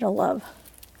unconditional love.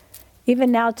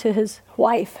 Even now to his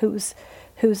wife, who's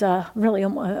really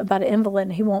about an invalid,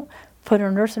 and he won't put her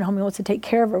in a nursing home. He wants to take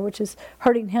care of her, which is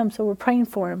hurting him, so we're praying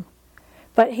for him.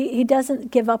 But he doesn't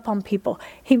give up on people.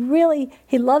 He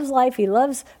loves life. He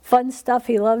loves fun stuff.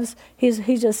 We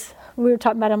were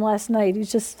talking about him last night.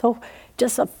 He's just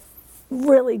a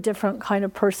really different kind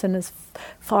of person as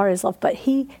far as love. But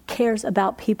he cares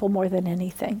about people more than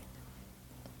anything.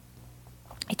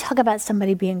 You talk about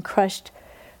somebody being crushed.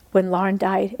 When Lauren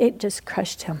died, it just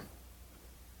crushed him.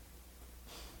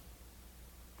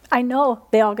 I know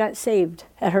they all got saved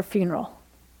at her funeral.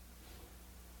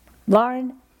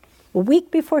 Lauren, a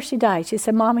week before she died, she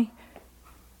said, Mommy,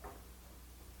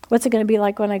 what's it going to be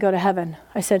like when I go to heaven?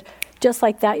 I said, just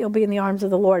like that, you'll be in the arms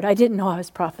of the Lord. I didn't know I was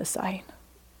prophesying.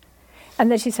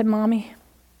 And then she said, Mommy,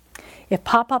 if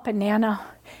Papa and Nana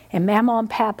and Mama and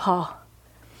Papa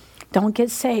don't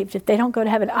get saved, if they don't go to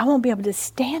heaven, I won't be able to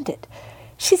stand it.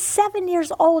 She's 7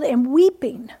 years old and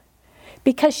weeping,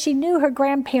 because she knew her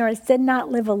grandparents did not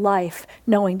live a life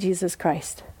knowing Jesus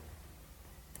Christ.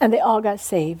 And they all got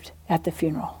saved at the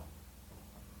funeral.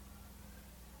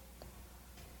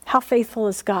 How faithful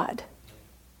is God?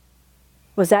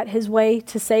 Was that his way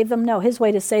to save them? No, his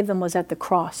way to save them was at the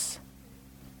cross.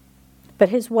 But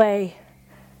his way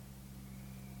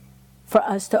for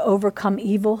us to overcome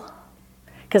evil,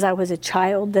 because I was a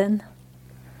child then,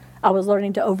 I was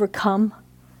learning to overcome,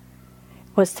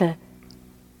 was to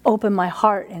open my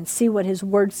heart and see what his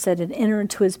word said and enter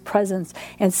into his presence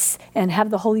and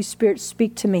have the Holy Spirit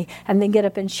speak to me, and then get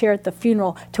up and share at the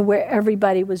funeral to where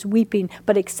everybody was weeping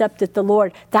but accepted the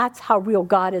Lord. That's how real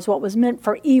God is. What was meant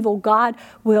for evil, God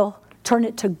will turn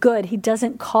it to good. He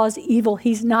doesn't cause evil.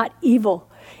 He's not evil.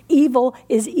 Evil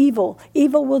is evil.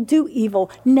 Evil will do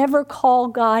evil. Never call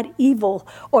God evil,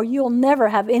 or you'll never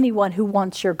have anyone who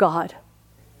wants your God.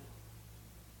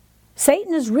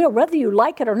 Satan is real, whether you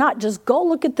like it or not. Just go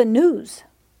look at the news.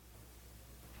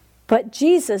 But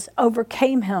Jesus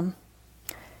overcame him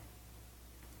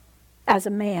as a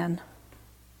man,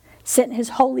 sent his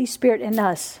Holy Spirit in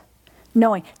us,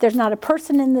 knowing there's not a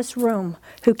person in this room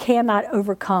who cannot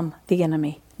overcome the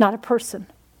enemy. Not a person.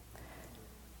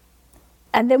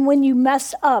 And then when you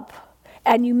mess up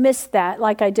and you miss that,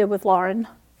 like I did with Lauren,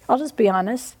 I'll just be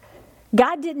honest,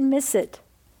 God didn't miss it.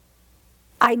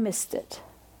 I missed it.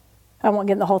 I won't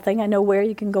get in the whole thing. I know where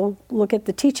you can go look at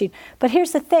the teaching. But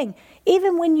here's the thing.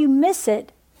 Even when you miss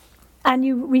it and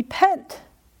you repent,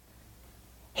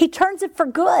 he turns it for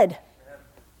good.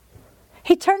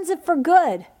 He turns it for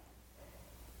good.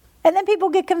 And then people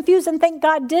get confused and think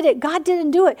God did it. God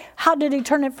didn't do it. How did he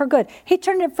turn it for good? He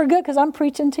turned it for good because I'm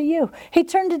preaching to you. He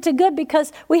turned it to good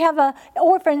because we have an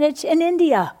orphanage in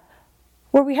India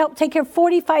where we help take care of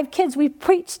 45 kids. We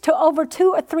preached to over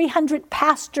 200 or 300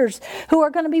 pastors who are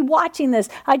going to be watching this.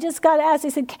 I just got asked,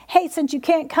 they said, hey, since you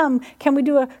can't come, can we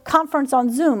do a conference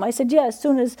on Zoom? I said, yeah, as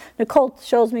soon as Nicole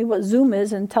shows me what Zoom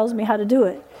is and tells me how to do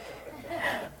it.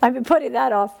 I've been putting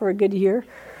that off for a good year.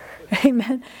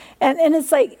 Amen. And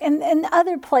it's like, in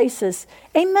other places,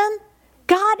 amen.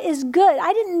 God is good.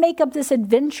 I didn't make up this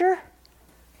adventure.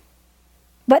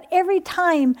 But every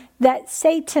time that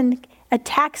Satan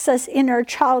attacks us in our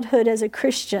childhood as a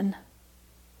Christian,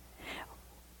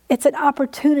 it's an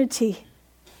opportunity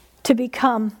to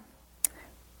become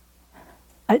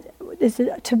is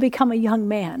to become a young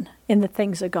man in the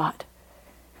things of God.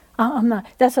 I'm not.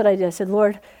 That's what I did. I said,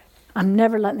 Lord, I'm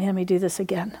never letting the enemy do this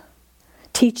again.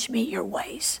 Teach me your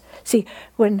ways. See,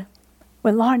 when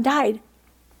Lauren died,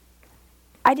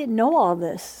 I didn't know all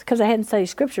this because I hadn't studied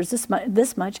scriptures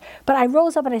this much. But I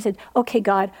rose up and I said, okay,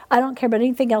 God, I don't care about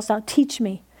anything else now. Teach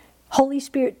me. Holy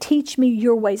Spirit, teach me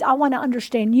your ways. I want to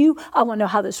understand you. I want to know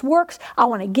how this works. I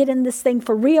want to get in this thing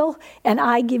for real. And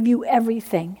I give you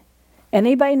everything. And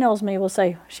anybody knows me will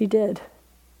say, she did.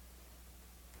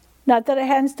 Not that it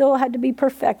hadn't still had to be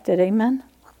perfected. Amen.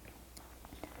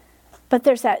 But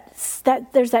there's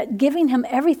that giving him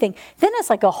everything. Then it's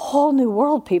like a whole new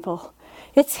world, people.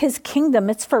 It's his kingdom.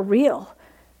 It's for real.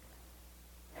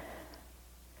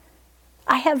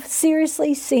 I have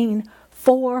seriously seen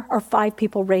 4 or 5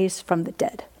 people raised from the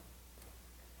dead.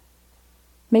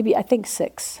 Maybe, I think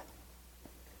 6.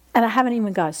 And I haven't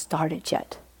even got started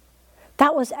yet.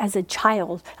 That was as a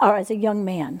child or as a young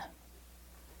man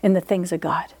in the things of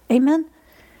God. Amen?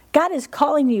 God is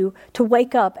calling you to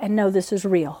wake up and know this is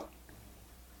real.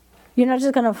 You're not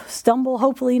just going to stumble,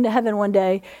 hopefully, into heaven one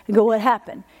day and go, what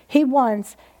happened? He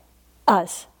wants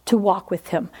us to walk with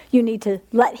him. You need to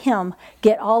let him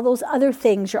get all those other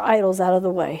things, your idols, out of the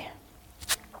way.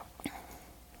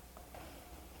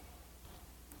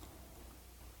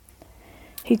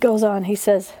 He goes on, he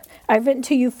says, I've written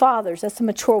to you fathers, that's the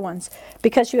mature ones,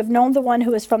 because you have known the one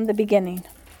who is from the beginning.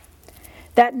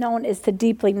 That known is to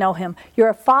deeply know him. You're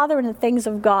a father in the things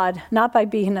of God, not by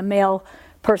being a male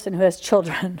person who has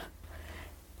children.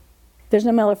 There's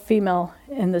no male or female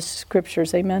in the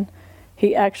scriptures, amen?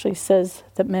 He actually says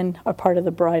that men are part of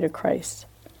the bride of Christ.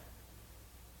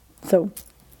 So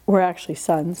we're actually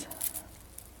sons.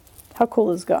 How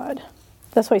cool is God?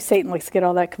 That's why Satan likes to get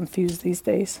all that confused these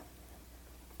days.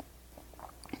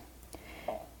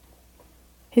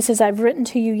 He says, I've written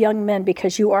to you young men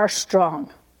because you are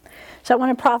strong. So I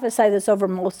want to prophesy this over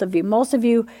most of you. Most of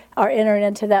you are entering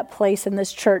into that place in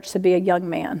this church to be a young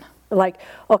man. Like,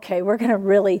 okay, we're going to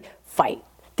really fight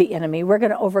the enemy. We're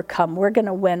going to overcome. We're going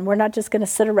to win. We're not just going to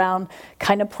sit around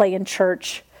kind of play in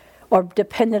church or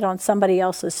dependent on somebody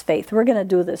else's faith. We're going to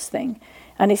do this thing.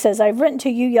 And he says, I've written to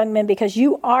you young men because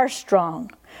you are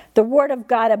strong. The word of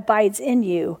God abides in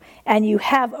you, and you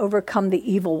have overcome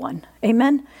the evil one.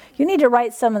 Amen? You need to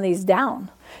write some of these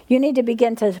down. You need to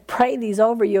begin to pray these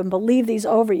over you and believe these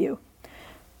over you.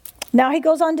 Now he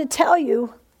goes on to tell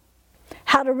you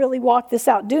how to really walk this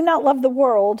out. Do not love the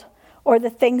world or the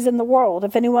things in the world.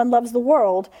 If anyone loves the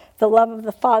world, the love of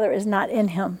the Father is not in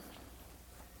him.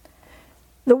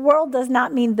 The world does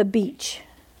not mean the beach,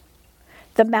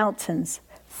 the mountains,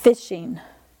 fishing,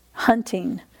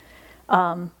 hunting,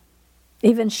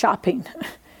 even shopping.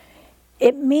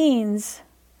 It means,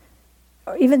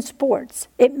 or even sports,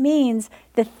 it means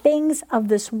the things of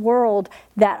this world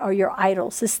that are your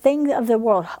idols. This thing of the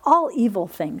world, all evil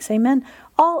things, amen?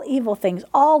 All evil things,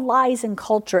 all lies in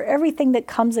culture, everything that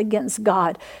comes against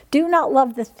God. Do not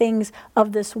love the things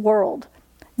of this world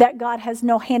that God has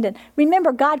no hand in.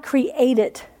 Remember, God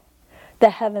created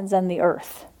the heavens and the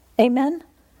earth. Amen?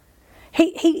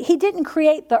 He didn't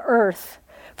create the earth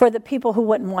for the people who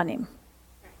wouldn't want him.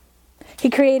 He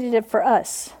created it for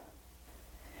us.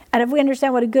 And if we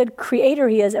understand what a good creator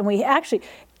he is, and we actually,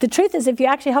 the truth is, if you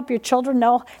actually help your children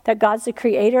know that God's the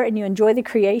creator and you enjoy the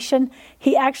creation,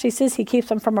 he actually says he keeps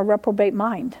them from a reprobate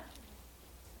mind.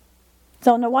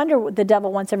 So no wonder the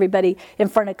devil wants everybody in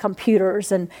front of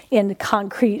computers and in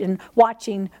concrete and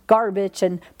watching garbage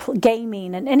and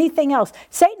gaming and anything else.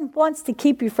 Satan wants to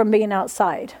keep you from being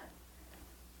outside.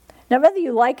 Now, whether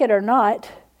you like it or not,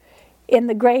 in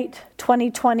the great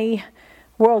 2020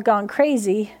 world gone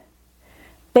crazy,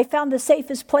 they found the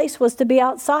safest place was to be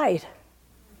outside.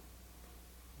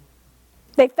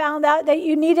 They found out that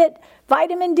you needed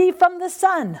vitamin D from the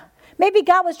sun. Maybe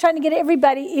God was trying to get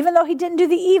everybody, even though he didn't do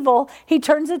the evil, he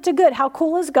turns it to good. How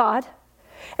cool is God?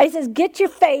 And he says, get your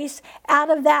face out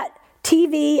of that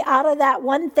TV, out of that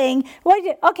one thing.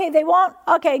 Okay, they won't.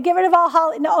 Okay, get rid of all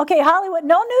Hollywood. No, okay, Hollywood,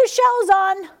 no new shows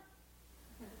on.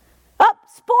 Up,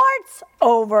 sports,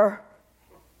 over.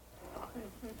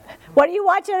 What are you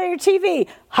watching on your TV?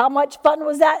 How much fun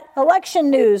was that election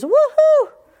news? Woohoo!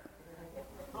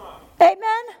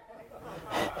 Amen?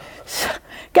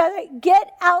 Guys,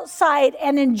 get outside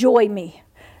and enjoy me.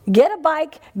 Get a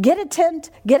bike, get a tent,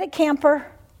 get a camper,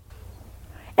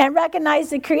 and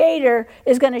recognize the Creator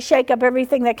is going to shake up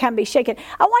everything that can be shaken.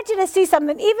 I want you to see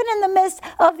something, even in the midst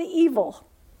of the evil.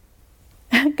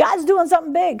 God's doing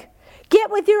something big. Get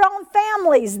with your own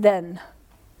families then.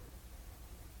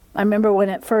 I remember when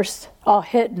it first all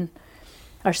hit and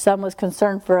our son was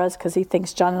concerned for us because he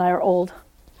thinks John and I are old.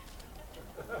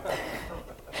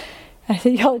 I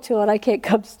said, yo, Chill, I can't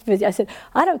come visit. I said,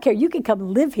 I don't care. You can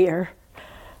come live here.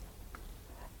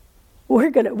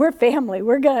 We're family.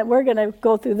 We're gonna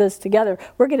go through this together.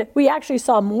 We actually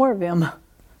saw more of him.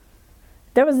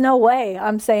 There was no way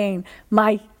I'm saying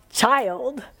my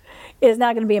child is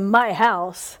not going to be in my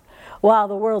house while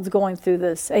the world's going through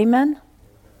this. Amen?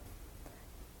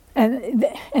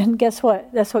 And guess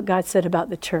what? That's what God said about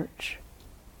the church.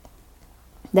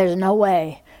 There's no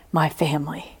way my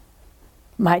family,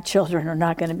 my children are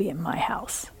not going to be in my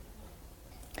house.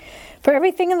 For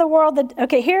everything in the world,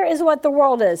 here is what the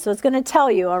world is. So it's going to tell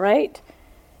you, all right?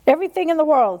 Everything in the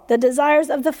world, the desires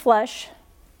of the flesh,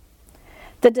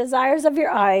 the desires of your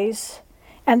eyes,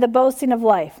 and the boasting of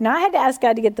life. Now, I had to ask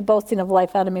God to get the boasting of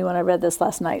life out of me when I read this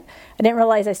last night. I didn't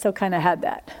realize I still kind of had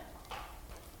that.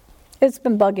 It's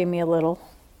been bugging me a little.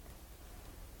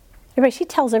 Everybody, she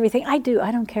tells everything. I do.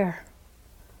 I don't care.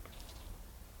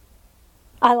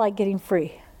 I like getting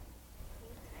free.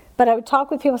 But I would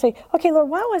talk with people and say, okay, Lord,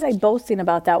 why was I boasting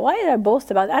about that? Why did I boast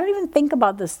about it? I don't even think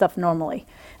about this stuff normally.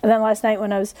 And then last night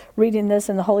when I was reading this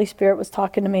and the Holy Spirit was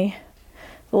talking to me,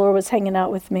 the Lord was hanging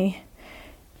out with me.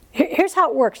 Here's how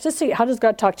it works. Just see, how does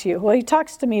God talk to you? Well, he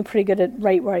talks to me pretty good at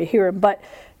right where I hear him, but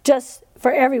just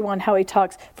for everyone how he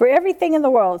talks. For everything in the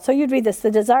world. So you'd read this,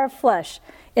 the desire of flesh,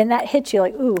 and that hits you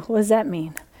like, ooh, what does that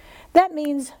mean? That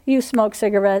means you smoke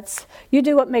cigarettes, you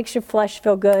do what makes your flesh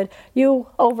feel good, you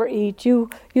overeat, you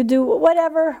do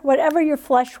whatever your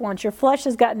flesh wants. Your flesh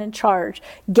has gotten in charge.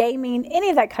 Gaming, any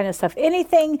of that kind of stuff.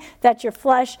 Anything that your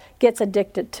flesh gets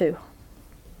addicted to.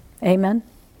 Amen?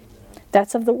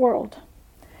 That's of the world.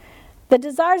 The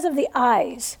desires of the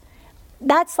eyes,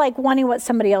 that's like wanting what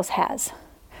somebody else has.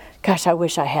 Gosh, I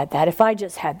wish I had that. If I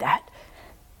just had that.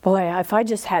 Boy, if I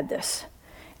just had this.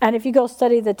 And if you go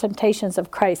study the temptations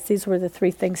of Christ, these were the 3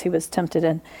 things he was tempted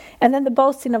in. And then the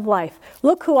boasting of life.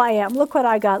 Look who I am. Look what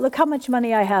I got. Look how much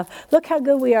money I have. Look how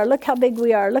good we are. Look how big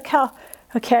we are. Look how,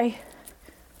 okay?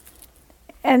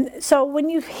 And so when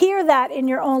you hear that in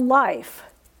your own life,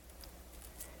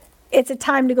 it's a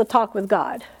time to go talk with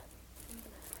God.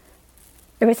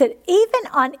 Everybody said,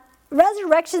 even on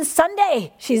Resurrection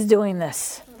Sunday, she's doing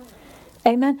this.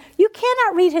 Amen. You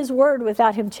cannot read his word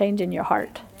without him changing your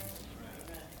heart.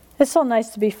 It's so nice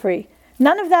to be free.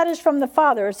 None of that is from the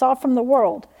Father. It's all from the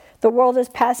world. The world is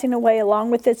passing away along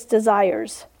with its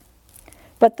desires.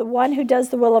 But the one who does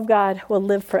the will of God will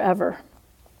live forever.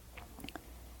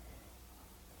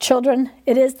 Children,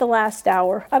 it is the last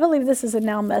hour. I believe this is a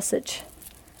now message.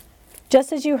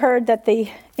 Just as you heard that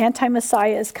the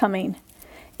anti-Messiah is coming,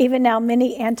 even now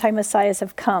many anti-Messiahs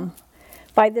have come.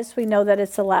 By this we know that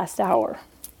it's the last hour.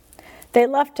 They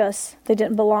left us. They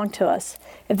didn't belong to us.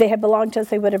 If they had belonged to us,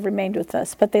 they would have remained with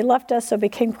us. But they left us, so it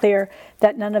became clear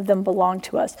that none of them belonged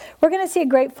to us. We're going to see a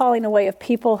great falling away of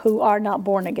people who are not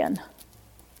born again.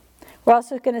 We're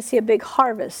also going to see a big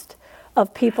harvest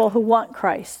of people who want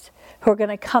Christ, who are going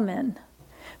to come in.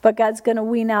 But God's going to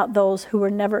wean out those who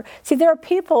were never... See, there are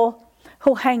people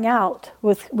who hang out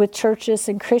with churches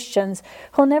and Christians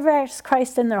who never ask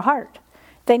Christ in their heart.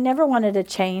 They never wanted to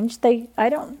change. They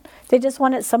just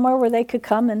wanted somewhere where they could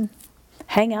come and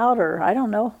hang out, or I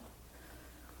don't know.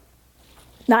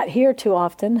 Not here too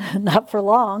often, not for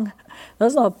long.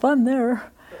 That's not fun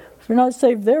there. If you're not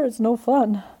saved there, it's no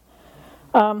fun.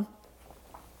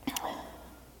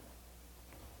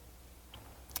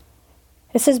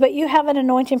 It says, but you have an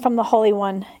anointing from the Holy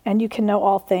One, and you can know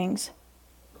all things.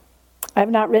 I have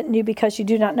not written you because you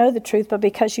do not know the truth, but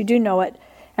because you do know it,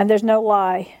 and there's no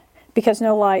lie, because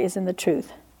no lie is in the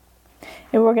truth.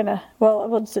 And we're going to,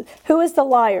 who is the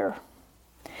liar?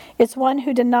 It's one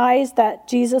who denies that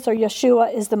Jesus or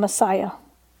Yeshua is the Messiah.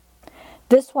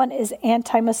 This one is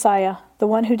anti-Messiah, the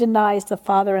one who denies the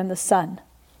Father and the Son.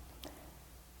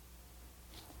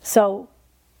 So,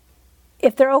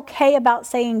 if they're okay about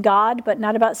saying God, but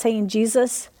not about saying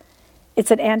Jesus,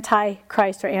 it's an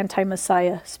anti-Christ or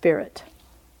anti-Messiah spirit.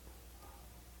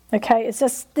 Okay, it's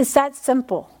that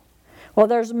simple. Well,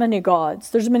 there's many gods.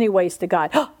 There's many ways to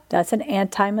God. That's an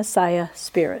anti-Messiah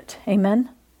spirit. Amen?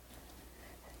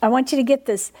 I want you to get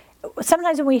this.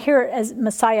 Sometimes when we hear it as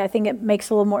Messiah, I think it clicks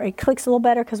a little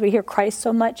better because we hear Christ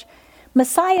so much.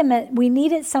 Messiah meant we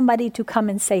needed somebody to come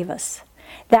and save us.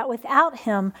 That without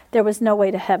him, there was no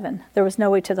way to heaven. There was no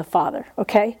way to the Father.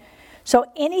 Okay? So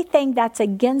anything that's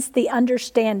against the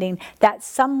understanding that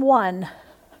someone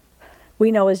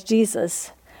we know as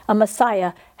Jesus, a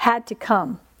Messiah, had to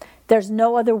come. There's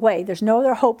no other way. There's no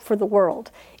other hope for the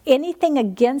world. Anything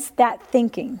against that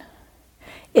thinking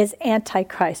is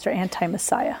anti-Christ or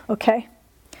anti-Messiah, okay?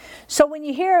 So when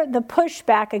you hear the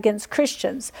pushback against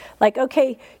Christians, like,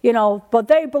 okay, but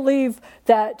they believe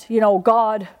that,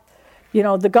 God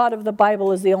The God of the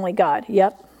Bible is the only God.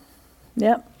 Yep.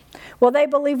 Well, they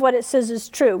believe what it says is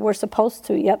true. We're supposed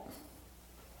to. Yep.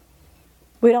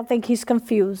 We don't think he's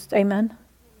confused. Amen.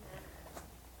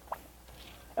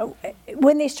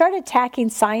 When they start attacking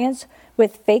science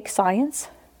with fake science,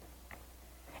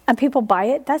 and people buy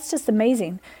it, that's just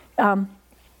amazing.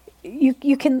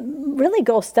 You can really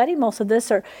go study most of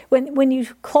this, or when you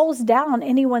close down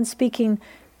anyone speaking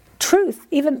truth,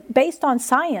 even based on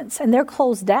science, and they're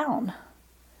closed down.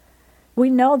 We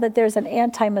know that there's an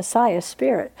anti-Messiah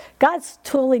spirit. God's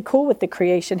totally cool with the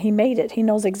creation. He made it. He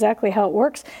knows exactly how it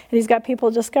works, and he's got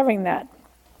people discovering that.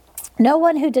 No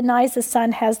one who denies the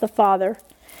Son has the Father,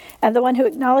 and the one who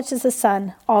acknowledges the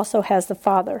Son also has the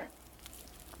Father.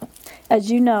 As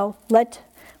you know, let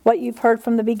what you've heard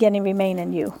from the beginning remain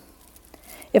in you.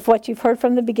 If what you've heard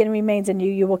from the beginning remains in you,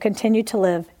 you will continue to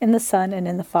live in the Son and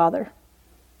in the Father.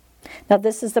 Now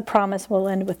this is the promise, we'll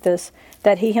end with this,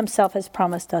 that he himself has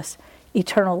promised us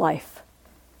eternal life.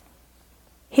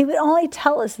 He would only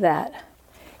tell us that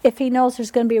if he knows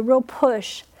there's going to be a real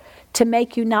push to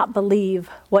make you not believe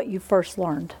what you first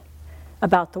learned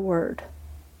about the Word.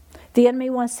 The enemy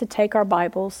wants to take our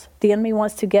Bibles. The enemy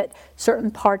wants to get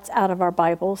certain parts out of our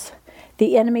Bibles.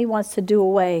 The enemy wants to do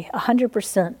away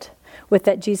 100% with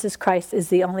that Jesus Christ is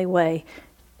the only way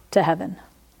to heaven.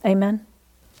 Amen?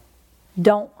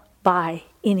 Don't buy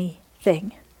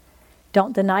anything.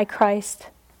 Don't deny Christ,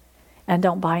 and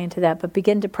don't buy into that. But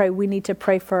begin to pray. We need to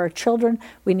pray for our children.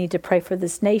 We need to pray for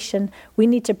this nation. We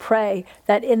need to pray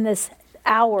that in this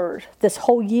hour, this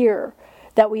whole year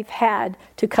that we've had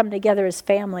to come together as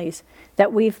families,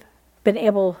 that we've been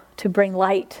able to bring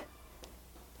light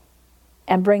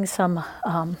and bring some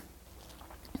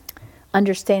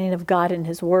understanding of God and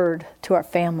his word to our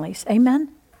families. Amen?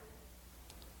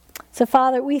 So,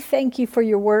 Father, we thank you for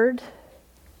your word.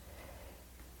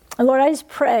 And Lord, I just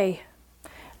pray.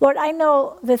 Lord, I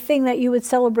know the thing that you would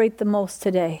celebrate the most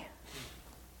today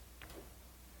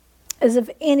is if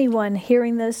anyone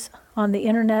hearing this on the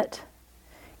internet,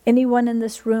 anyone in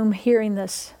this room hearing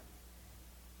this,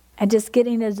 and just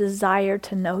getting a desire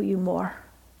to know you more,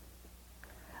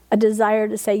 a desire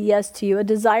to say yes to you, a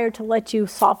desire to let you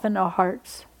soften our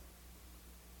hearts,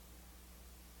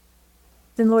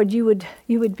 then Lord, you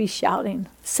would be shouting,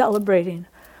 celebrating.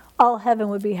 All heaven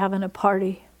would be having a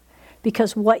party,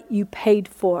 because what you paid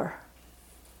for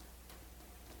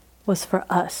was for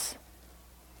us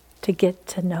to get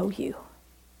to know you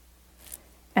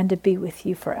and to be with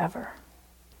you forever.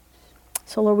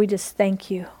 So Lord, we just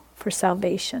thank you for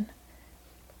salvation.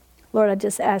 Lord, I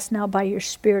just ask now by your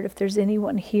Spirit if there's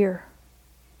anyone here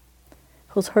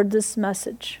who's heard this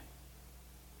message,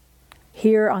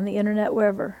 here on the internet,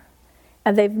 wherever,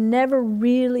 and they've never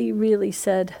really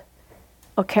said,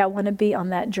 okay, I want to be on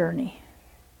that journey.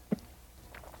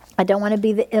 I don't want to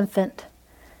be the infant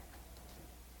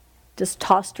just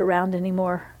tossed around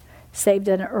anymore, saved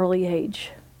at an early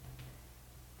age.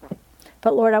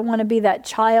 But Lord, I want to be that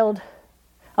child.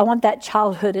 I want that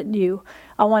childhood in you.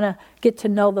 I want to get to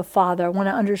know the Father. I want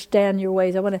to understand your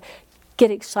ways. I want to get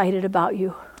excited about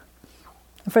you.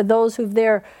 And for those who've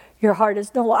your heart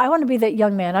is, no, I want to be that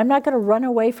young man. I'm not going to run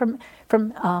away from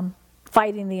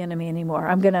fighting the enemy anymore.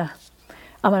 I'm going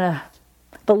to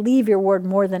believe your word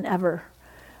more than ever.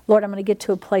 Lord, I'm going to get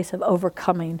to a place of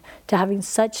overcoming, to having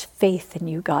such faith in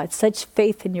you, God, such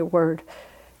faith in your word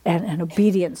and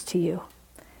obedience to you.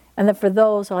 And then for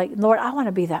those who are like, Lord, I want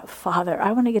to be that father.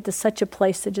 I want to get to such a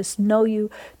place to just know you,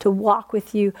 to walk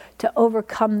with you, to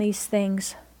overcome these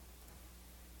things.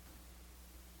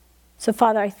 So,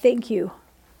 Father, I thank you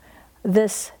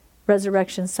this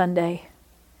Resurrection Sunday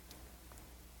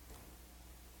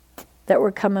that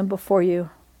we're coming before you,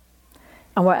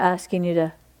 and we're asking you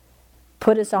to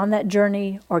put us on that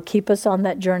journey, or keep us on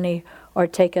that journey, or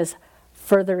take us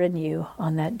further in you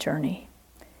on that journey.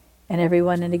 And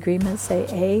everyone in agreement say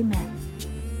amen.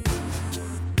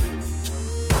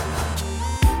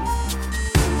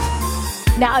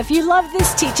 Now, if you love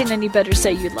this teaching, and you better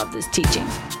say you love this teaching,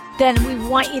 then we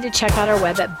want you to check out our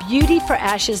web at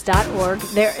beautyforashes.org.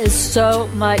 There is so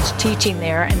much teaching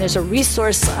there, and there's a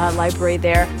resource library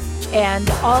there. And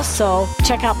also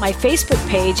check out my Facebook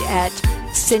page at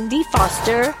Cindy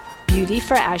Foster Beauty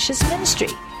for Ashes Ministry.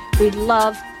 We'd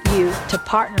love you to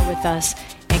partner with us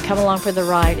and come along for the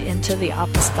ride into the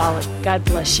apostolic. God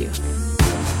bless you.